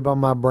 Don't worry about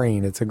my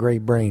brain. It's a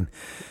great brain.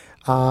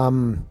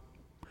 What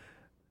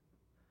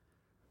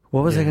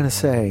was I going to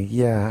say?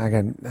 Yeah, I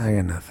got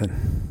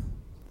nothing.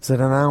 Is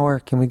it an hour?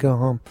 Can we go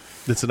home?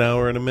 It's an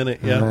hour and a minute,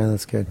 yeah. All right,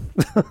 that's good.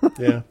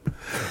 Yeah.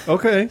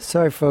 Okay.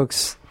 Sorry,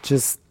 folks.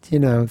 Just,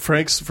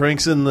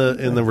 Frank's in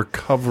the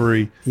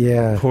recovery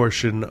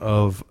portion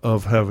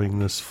of having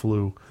this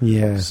flu.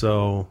 Yeah.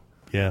 So,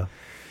 yeah.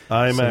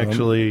 I'm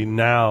actually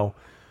now,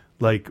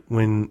 like,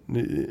 when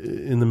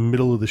in the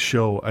middle of the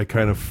show, I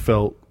kind of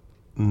felt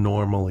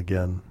normal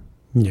again.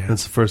 Yeah.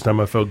 It's the first time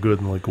I felt good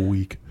in like a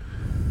week.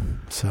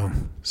 So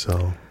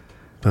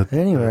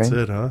anyway, that's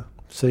it, huh?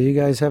 So you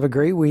guys have a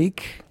great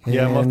week.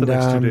 Yeah, I'm off the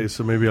next 2 days,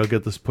 so maybe I'll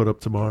get this put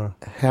up tomorrow.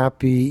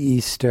 Happy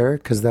Easter,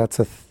 because that's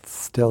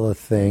still a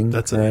thing.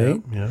 That's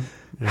right? Yeah,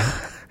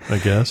 I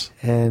guess.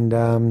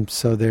 And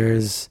so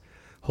there's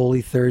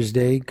Holy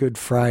Thursday, Good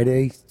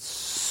Friday,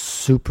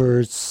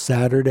 Super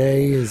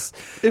Saturday is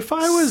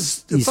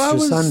Easter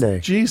Sunday.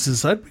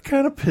 Jesus, I'd be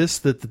kind of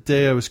pissed that the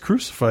day I was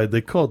crucified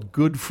they called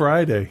Good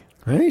Friday.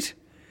 Right?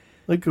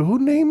 Like, who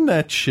named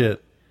that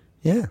shit?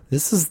 Yeah,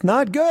 this is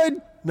not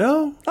good.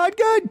 No. Not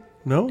good.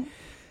 No.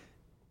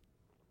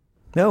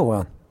 No,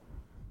 well.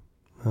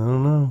 I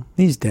don't know.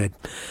 He's dead.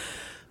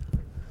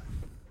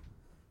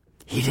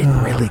 He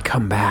didn't really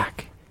come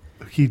back.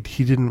 He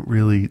didn't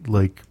really,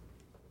 like,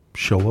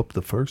 show up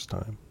the first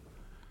time.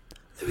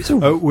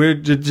 We're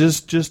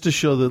just to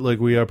show that, like,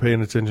 we are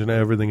paying attention to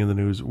everything in the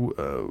news.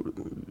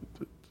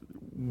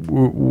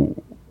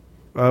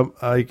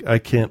 I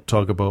can't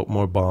talk about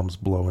more bombs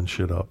blowing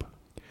shit up.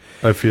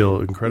 I feel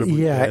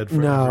incredibly bad for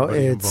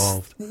everybody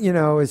involved.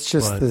 It's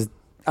just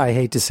I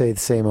hate to say the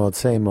same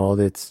old.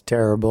 It's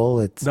terrible.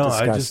 It's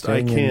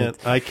disgusting.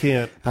 I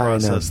can't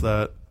process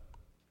that.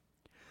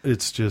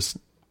 It's just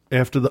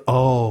after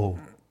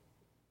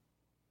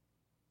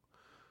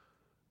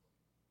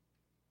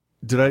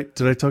Did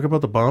I talk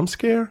about the bomb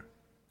scare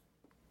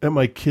at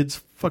my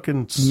kid's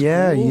fucking school?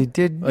 Yeah, you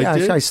did. I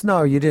did?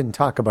 No, you didn't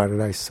talk about it.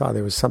 I saw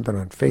there was something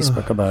on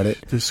Facebook about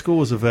it. The school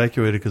was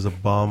evacuated because a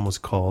bomb was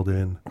called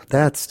in.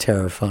 That's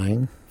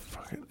terrifying.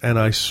 And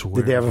I swear.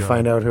 Did they ever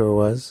find out who it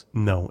was?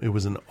 No, it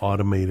was an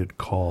automated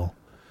call.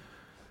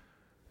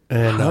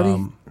 And How do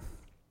you-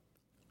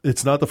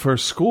 it's not the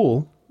first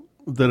school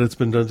that it's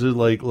been done to.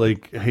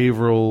 Like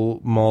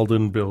Haverhill,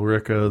 Malden,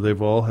 Billerica,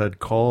 they've all had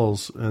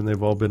calls and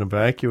they've all been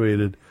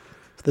evacuated.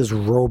 There's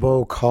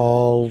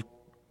robocall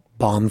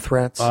bomb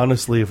threats.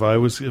 Honestly, if I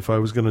was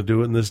going to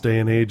do it in this day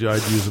and age,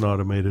 I'd use an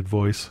automated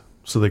voice,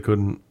 so they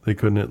couldn't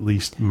at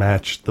least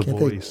match the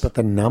voice. But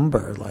the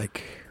number,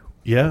 like,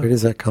 yeah, where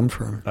does that come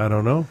from? I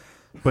don't know,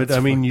 but That's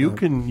I mean, you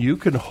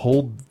fucked can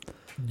hold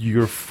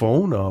your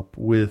phone up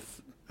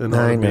with an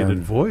I know.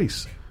 automated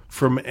voice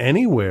from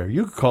anywhere.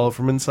 You could call it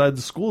from inside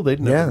the school; they'd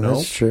never know.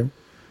 That's true.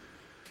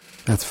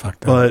 That's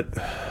fucked up.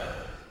 But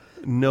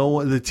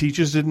no, the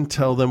teachers didn't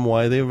tell them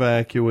why they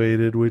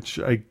evacuated, which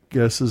I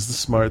guess is the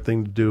smart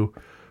thing to do.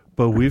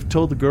 But we've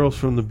told the girls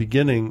from the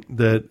beginning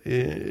that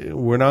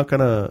we're not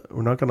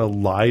gonna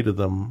lie to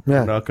them.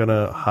 Yeah. We're not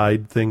gonna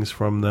hide things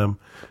from them.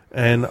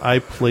 And I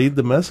played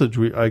the message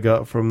I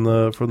got from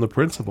the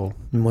principal.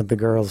 And what the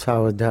girls,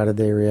 how did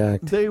they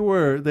react? They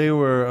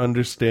were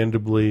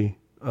understandably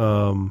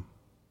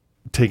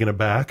taken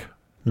aback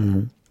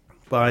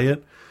by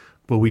it,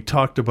 but we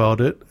talked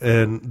about it,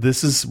 and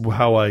this is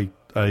how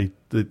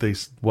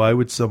why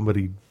would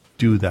somebody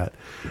do that?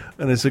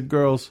 And I said,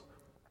 girls,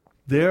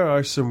 there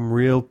are some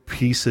real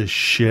piece of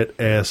shit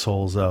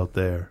assholes out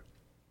there,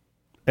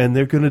 and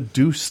they're going to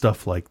do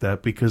stuff like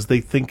that because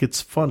they think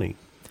it's funny.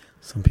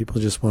 Some people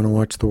just want to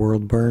watch the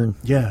world burn.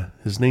 Yeah,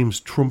 his name's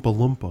Trumpa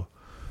Loompa.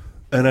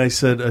 And I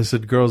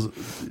said, girls,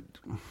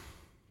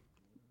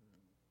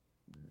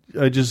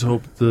 I just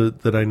hope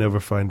that I never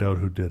find out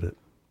who did it.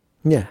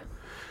 Yeah.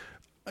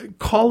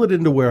 Call it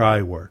into where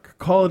I work.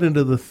 Call it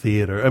into the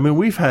theater. I mean,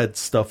 we've had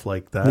stuff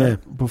like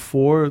that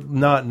before.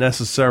 Not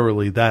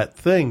necessarily that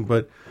thing,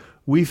 but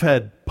we've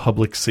had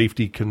public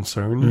safety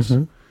concerns,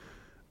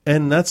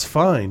 and that's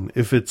fine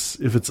if it's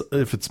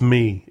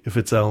me, if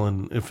it's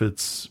Ellen, if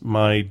it's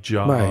my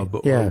job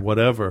or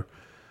whatever.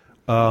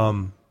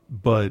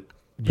 But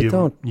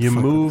you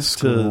move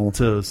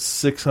to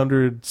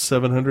 600,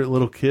 700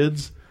 little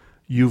kids,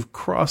 you've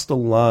crossed a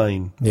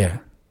line. Yeah.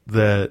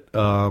 That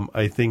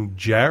I think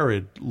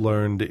Jared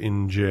learned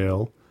in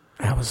jail.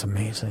 That was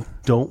amazing.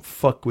 Don't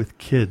fuck with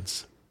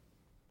kids.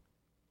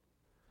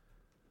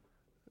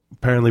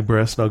 Apparently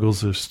breast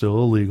snuggles are still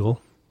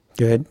illegal.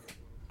 Good.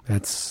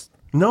 That's...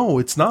 No,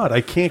 it's not.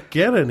 I can't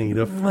get any.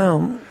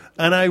 Well...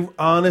 And I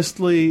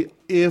honestly,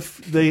 if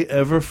they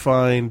ever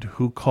find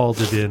who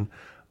called it in,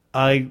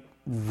 I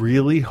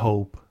really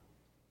hope,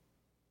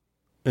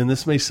 and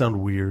this may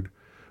sound weird,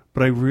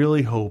 but I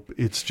really hope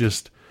it's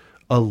just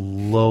a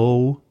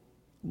low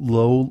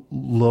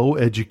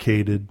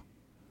educated,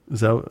 is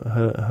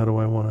that, how do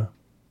I want to?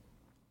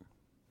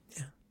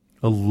 Yeah.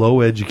 A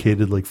low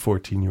educated, like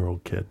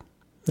 14-year-old kid.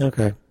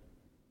 Okay.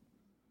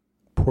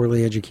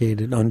 Poorly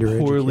educated,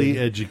 undereducated. Poorly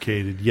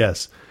educated,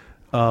 yes.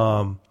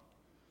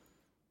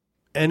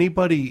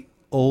 Anybody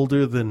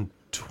older than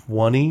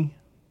 20,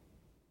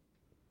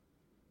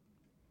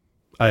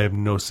 I have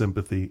no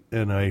sympathy,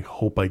 and I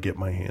hope I get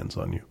my hands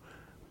on you.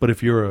 But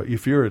if you're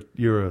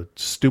a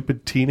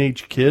stupid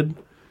teenage kid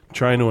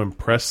trying to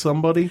impress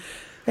somebody,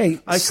 hey,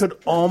 I could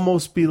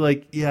almost be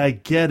like, yeah, I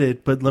get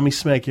it, but let me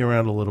smack you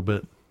around a little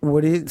bit.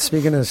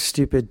 Speaking of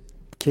stupid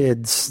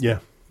kids, yeah,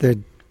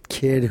 the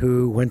kid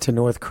who went to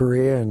North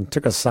Korea and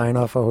took a sign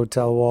off a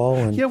hotel wall,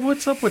 and yeah,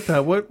 what's up with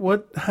that?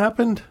 What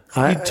happened?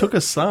 He took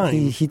a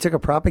sign. He took a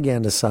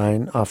propaganda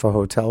sign off a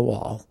hotel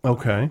wall.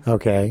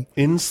 Okay.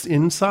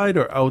 Inside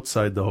or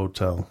outside the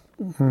hotel?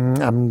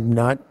 I'm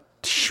not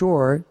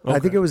sure. Okay. I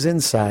think it was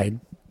inside.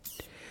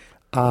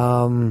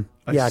 Yeah,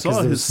 because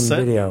there was some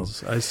video.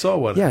 I saw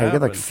what happened. Yeah, he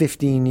got like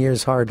 15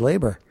 years hard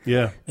labor.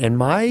 Yeah. And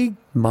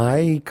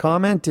my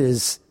comment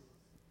is,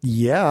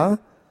 yeah.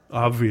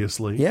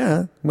 Obviously.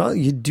 Yeah. Well,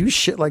 you do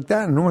shit like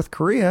that in North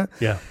Korea.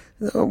 Yeah.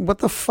 What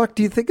the fuck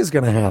do you think is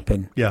going to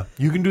happen? Yeah.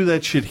 You can do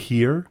that shit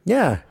here.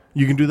 Yeah.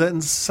 You can do that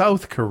in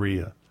South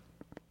Korea.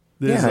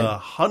 There's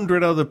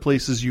 100 other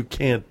places you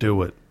can't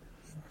do it.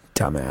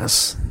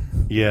 Dumbass.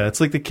 Yeah,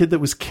 it's like the kid that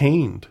was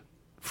caned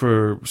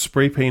for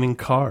spray painting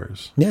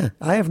cars. Yeah,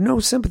 I have no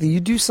sympathy. You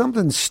do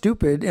something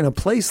stupid in a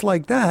place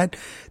like that,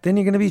 then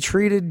you're going to be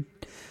treated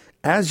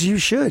as you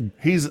should.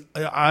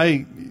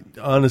 I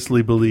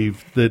honestly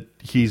believe that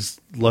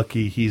he's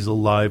lucky he's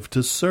alive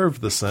to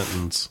serve the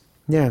sentence.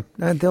 Yeah,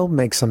 they'll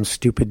make some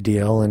stupid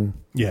deal and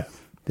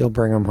they'll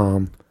bring him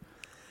home.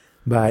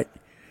 But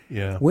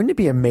wouldn't it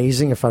be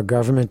amazing if our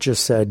government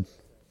just said,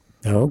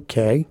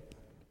 okay.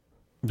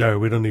 No,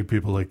 we don't need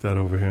people like that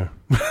over here.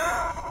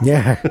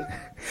 Yeah.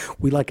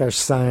 We like our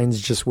signs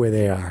just where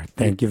they are.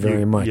 Thank you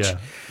very much.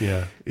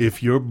 Yeah.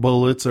 If your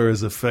bullets are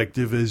as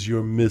effective as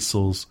your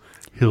missiles,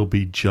 he'll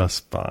be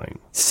just fine.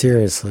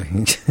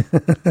 Seriously.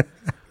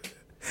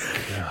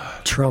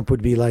 Trump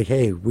would be like,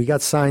 hey, we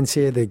got signs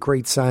here. They're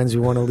great signs.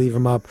 We want to leave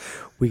them up.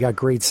 We got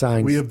great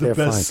signs. We have the They're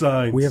best fine.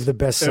 signs. We have the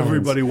best signs.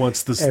 Everybody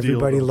wants to steal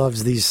Everybody them.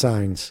 loves these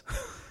signs.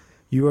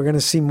 You are going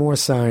to see more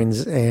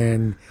signs,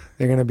 and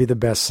they're going to be the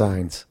best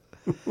signs.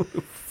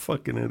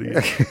 Fucking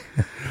idiot.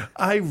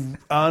 I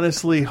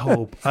honestly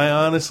hope,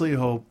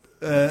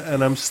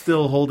 and I'm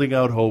still holding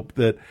out hope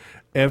that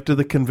after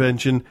the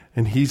convention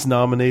and he's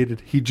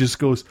nominated, he just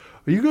goes,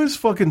 are you guys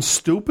fucking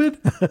stupid?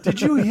 Did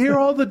you hear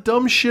all the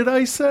dumb shit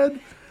I said?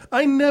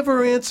 I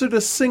never answered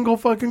a single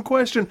fucking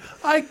question.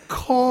 I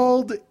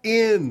called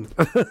in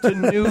to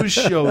news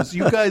shows.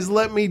 You guys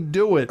let me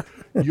do it.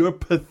 You're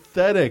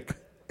pathetic.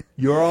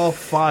 You're all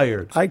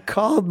fired. I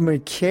called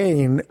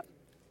McCain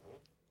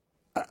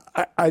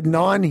a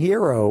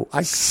non-hero.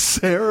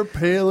 Sarah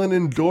Palin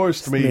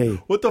endorsed me.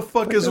 What the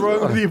fuck is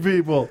wrong with you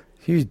people?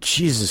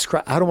 Jesus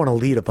Christ! I don't want to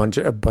lead a bunch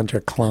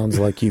of clowns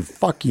like you.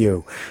 Fuck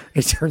you.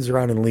 He turns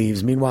around and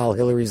leaves. Meanwhile,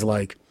 Hillary's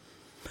like,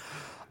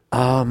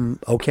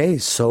 okay,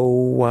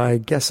 so I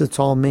guess it's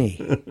all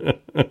me.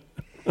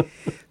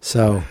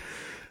 So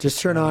just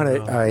turn on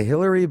a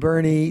Hillary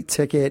Bernie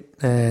ticket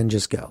and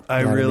just go.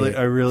 I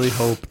really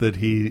hope that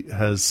he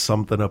has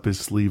something up his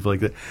sleeve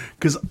like that,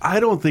 because I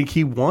don't think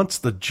he wants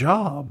the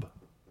job.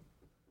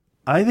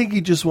 I think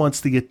he just wants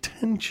the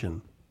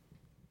attention.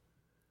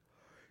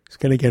 He's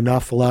going to get an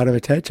awful lot of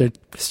attention.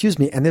 Excuse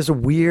me. And there's a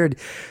weird,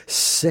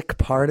 sick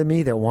part of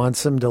me that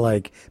wants him to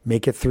like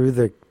make it through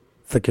the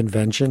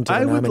convention to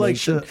the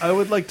nomination. I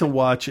would like to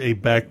watch a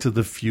Back to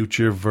the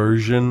Future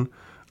version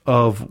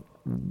of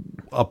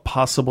a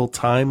possible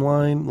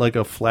timeline, like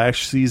a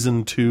Flash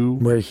season 2,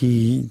 where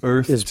he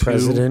is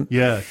president.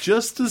 Yeah,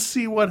 just to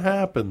see what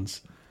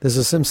happens. There's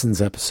a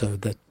Simpsons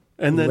episode that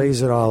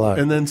lays it all out,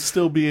 and then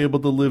still be able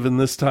to live in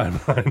this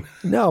timeline.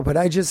 No, but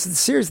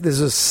seriously, there's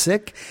a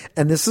sick,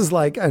 and this is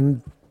like,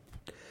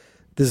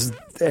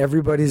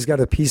 everybody's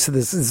got a piece of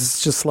this.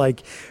 It's just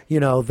like,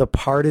 the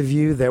part of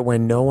you that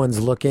when no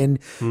one's looking,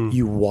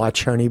 you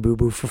watch Honey Boo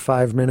Boo for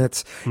 5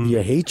 minutes.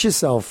 You hate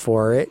yourself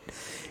for it.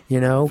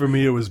 For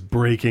me, it was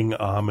Breaking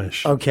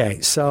Amish.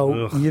 Okay,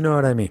 so you know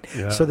what I mean.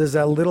 Yeah. So there's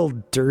that little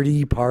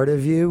dirty part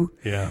of you.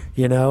 Yeah.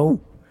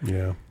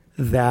 Yeah.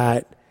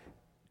 That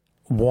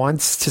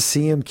wants to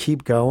see him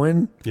keep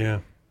going. Yeah.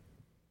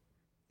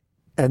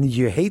 And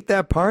you hate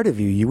that part of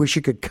you. You wish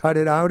you could cut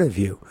it out of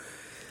you.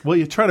 Well,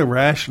 you try to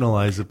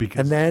rationalize it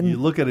because then you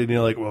look at it and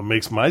you're like, well, it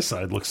makes my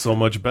side look so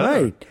much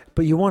better. Right.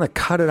 But you want to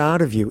cut it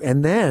out of you.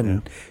 And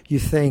then you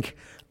think,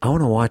 I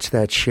want to watch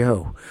that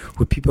show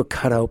where people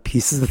cut out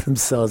pieces of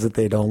themselves that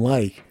they don't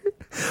like,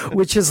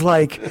 which is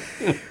like,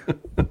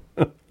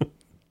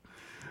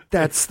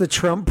 that's the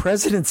Trump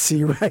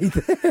presidency right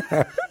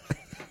there.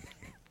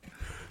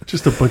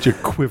 Just a bunch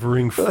of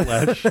quivering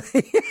flesh.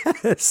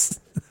 Yes,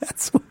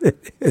 that's what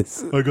it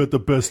is. I got the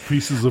best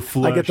pieces of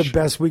flesh. We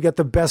got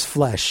the best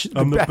flesh.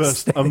 I'm the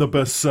best. I'm the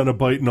best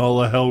Cenobite in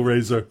all of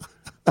Hellraiser.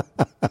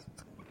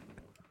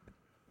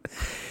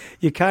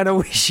 You kind of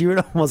wish you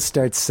would almost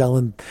start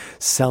selling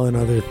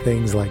other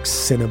things like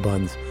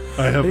Cinnabons.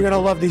 You're going to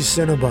love these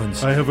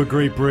Cinnabons. I have a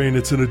great brain.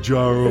 It's in a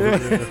jar over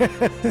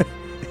there.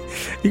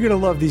 You're going to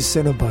love these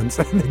Cinnabons.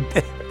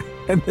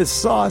 And the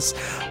sauce.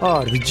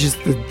 Oh, the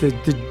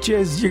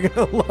jizz. You're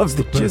going to love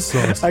the jizz.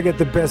 Sauce. I got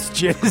the best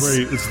jizz.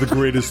 Great. It's the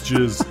greatest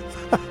jizz.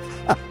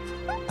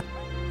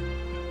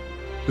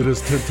 It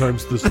has 10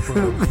 times the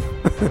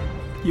sperm.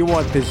 You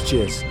want this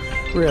jizz.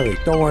 Really,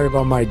 don't worry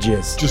about my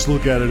jizz. Just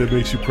look at it, it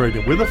makes you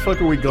pregnant. Where the fuck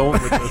are we going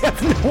with this? I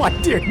have no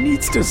idea. It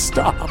needs to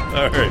stop.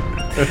 All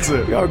right, that's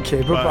it.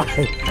 Okay,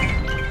 bye-bye.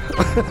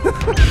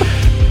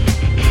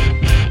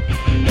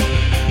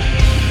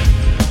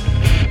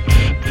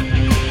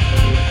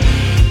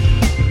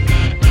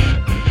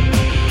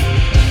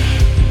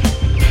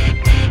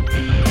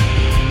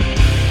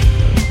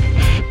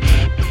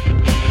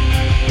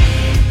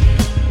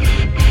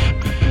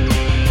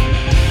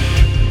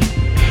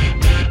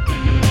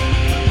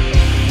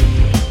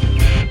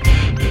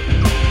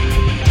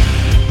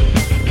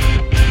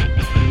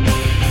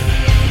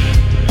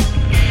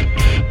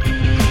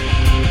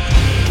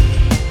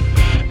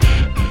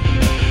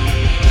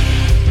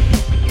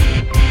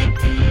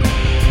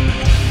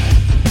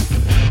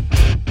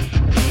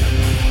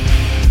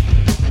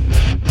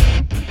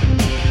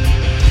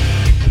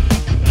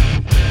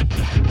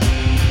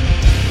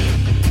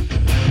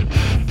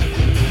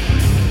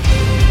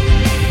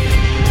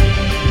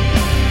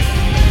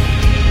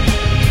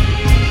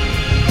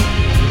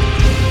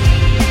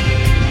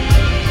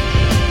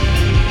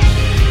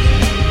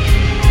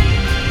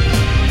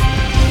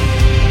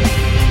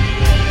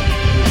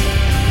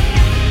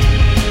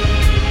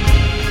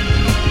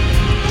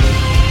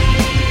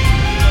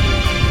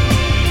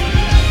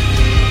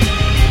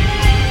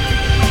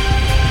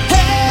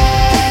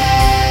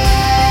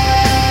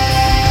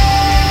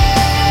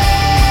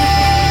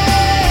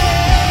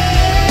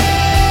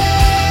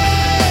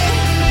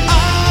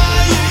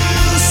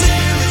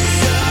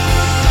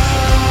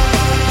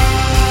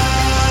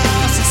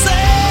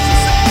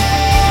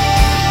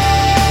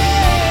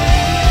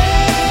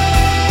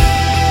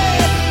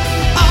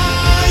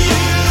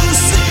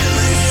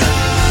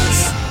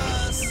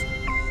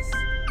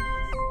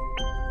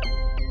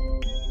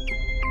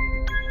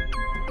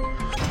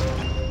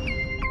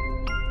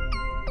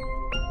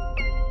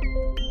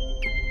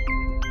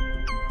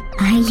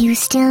 Are you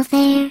still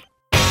there?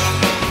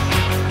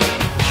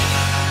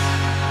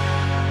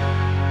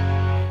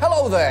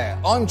 Hello there,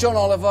 I'm John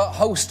Oliver,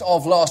 host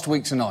of Last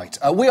Week Tonight.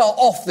 We are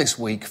off this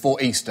week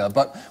for Easter,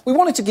 but we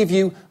wanted to give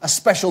you a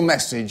special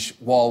message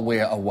while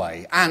we're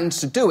away, and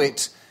to do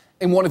it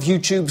in one of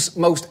YouTube's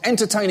most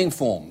entertaining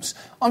forms.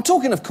 I'm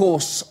talking, of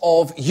course,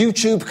 of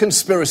YouTube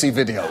conspiracy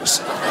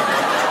videos.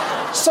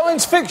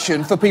 Science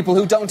fiction for people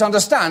who don't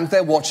understand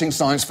they're watching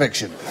science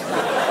fiction.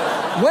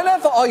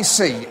 Whenever I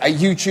see a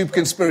YouTube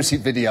conspiracy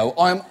video,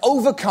 I am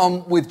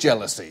overcome with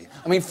jealousy.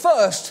 I mean,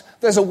 first,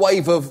 there's a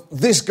wave of,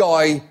 this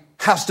guy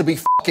has to be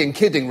fucking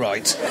kidding,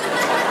 right?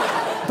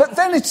 But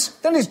then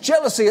it's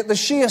jealousy at the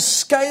sheer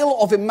scale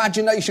of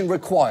imagination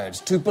required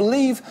to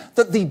believe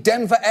that the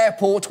Denver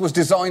airport was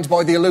designed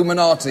by the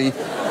Illuminati,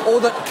 or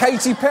that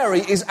Katy Perry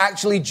is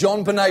actually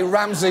John Benet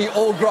Ramsey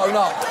all grown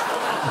up.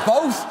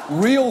 Both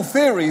real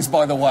theories,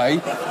 by the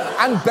way,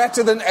 and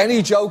better than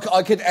any joke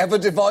I could ever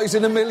devise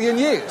in a million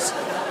years.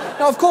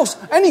 Now, of course,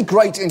 any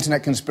great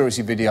internet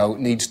conspiracy video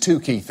needs two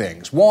key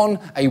things. One,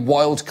 a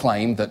wild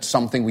claim that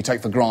something we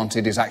take for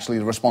granted is actually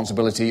the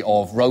responsibility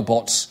of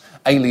robots,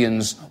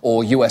 aliens,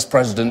 or US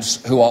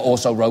presidents who are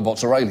also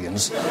robots or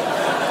aliens.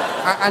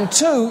 And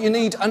two, you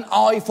need an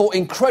eye for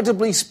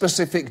incredibly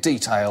specific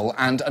detail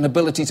and an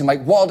ability to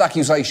make wild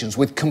accusations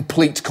with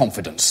complete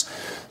confidence.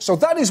 So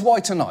that is why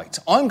tonight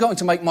I'm going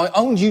to make my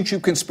own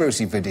YouTube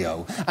conspiracy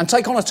video and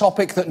take on a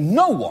topic that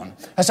no one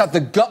has had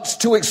the guts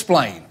to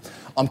explain.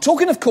 I'm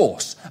talking, of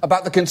course,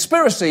 about the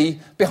conspiracy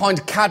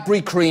behind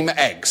Cadbury cream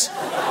eggs.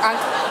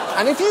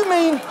 And if you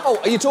mean,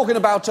 are you talking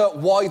about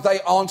why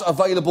they aren't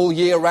available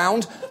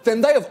year-round?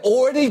 Then they have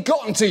already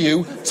gotten to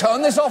you.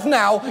 Turn this off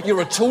now.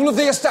 You're a tool of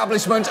the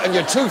establishment and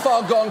you're too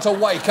far gone to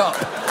wake up.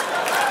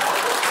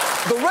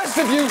 The rest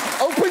of you,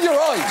 open your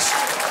eyes.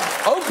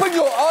 Open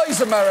your eyes,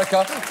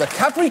 America. The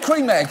Cadbury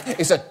cream egg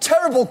is a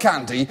terrible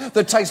candy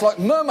that tastes like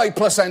mermaid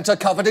placenta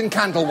covered in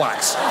candle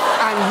wax.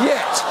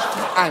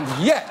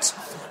 And yet,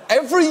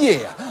 every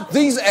year,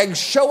 these eggs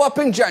show up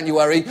in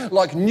January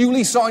like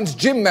newly signed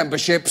gym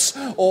memberships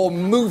or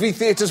movie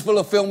theatres full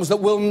of films that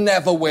will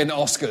never win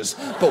Oscars.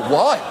 But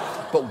why?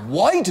 But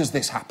why does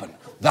this happen?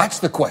 That's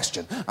the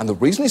question. And the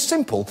reason is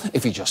simple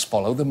if you just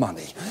follow the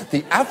money.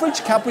 The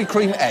average Cadbury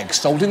cream egg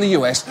sold in the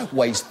US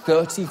weighs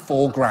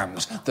 34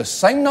 grams, the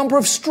same number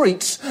of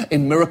streets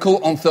in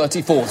Miracle on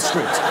 34th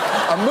Street.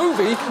 A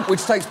movie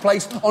which takes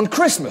place on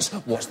Christmas.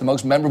 What's the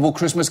most memorable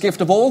Christmas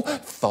gift of all?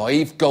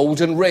 5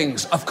 golden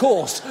rings. Of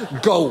course,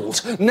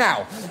 gold.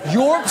 Now,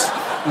 Europe's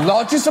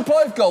largest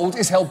supply of gold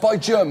is held by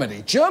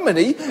Germany.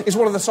 Germany is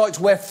one of the sites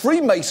where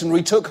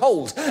Freemasonry took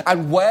hold.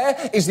 And where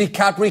is the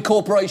Cadbury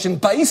Corporation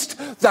based?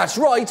 That's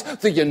right,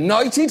 the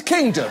United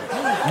Kingdom,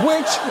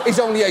 which is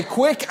only a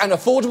quick and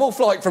affordable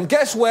flight from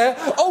guess where?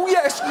 Oh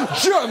yes,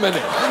 Germany.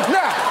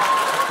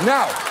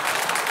 Now,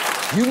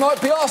 you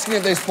might be asking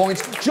at this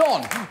point,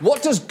 John,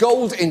 what does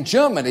gold in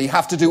Germany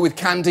have to do with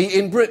candy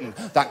in Britain?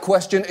 That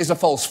question is a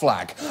false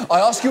flag. I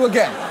ask you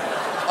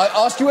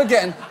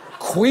again,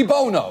 cui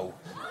bono,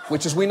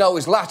 which as we know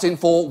is Latin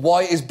for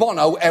why is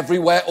Bono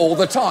everywhere all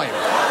the time?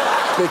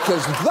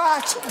 Because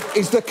that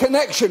is the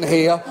connection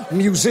here,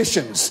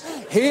 musicians.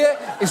 Here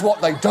is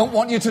what they don't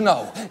want you to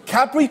know.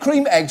 Cadbury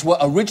cream eggs were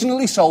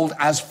originally sold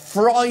as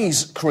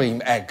Fry's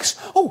cream eggs.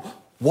 Oh,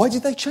 why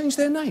did they change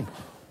their name?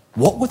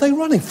 What were they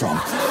running from?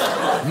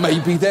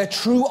 Maybe their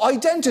true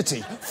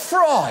identity.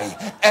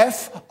 Fry.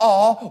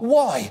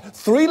 F-R-Y.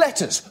 3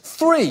 letters.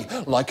 3,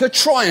 like a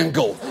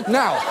triangle.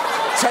 Now,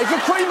 take a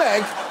cream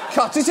egg,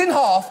 cut it in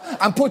half,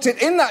 and put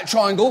it in that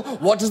triangle.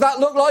 What does that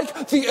look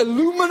like? The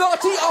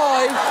Illuminati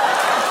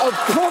Eye of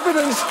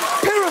Providence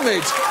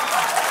Pyramid.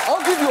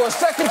 I'll give you a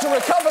second to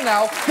recover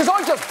now, because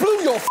I just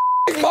blew your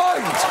f***ing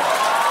mind.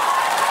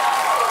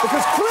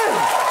 Because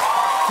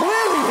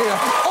clearly here,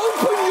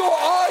 open your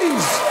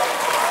eyes.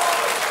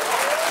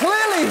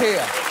 Clearly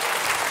here,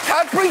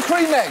 Cadbury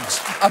cream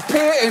eggs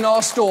appear in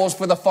our stores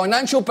for the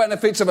financial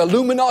benefits of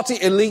Illuminati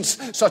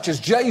elites such as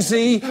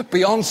Jay-Z,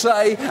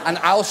 Beyonce, and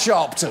Al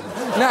Sharpton.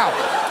 Now,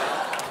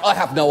 I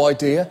have no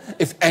idea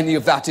if any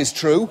of that is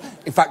true.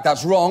 In fact,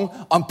 that's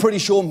wrong. I'm pretty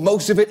sure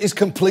most of it is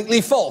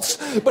completely false.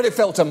 But it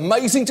felt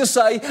amazing to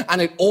say, and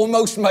it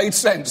almost made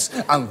sense.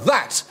 And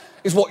that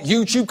is what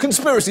YouTube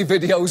conspiracy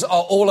videos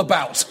are all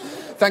about.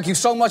 Thank you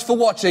so much for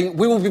watching.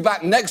 We will be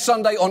back next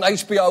Sunday on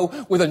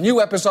HBO with a new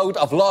episode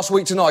of Last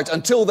Week Tonight.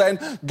 Until then,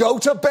 go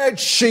to bed,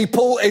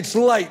 sheeple. It's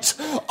late.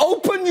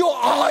 Open your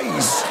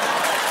eyes.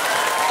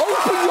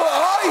 Open your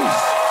eyes.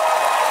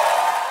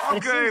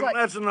 Okay,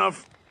 that's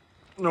enough.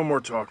 No more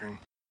talking.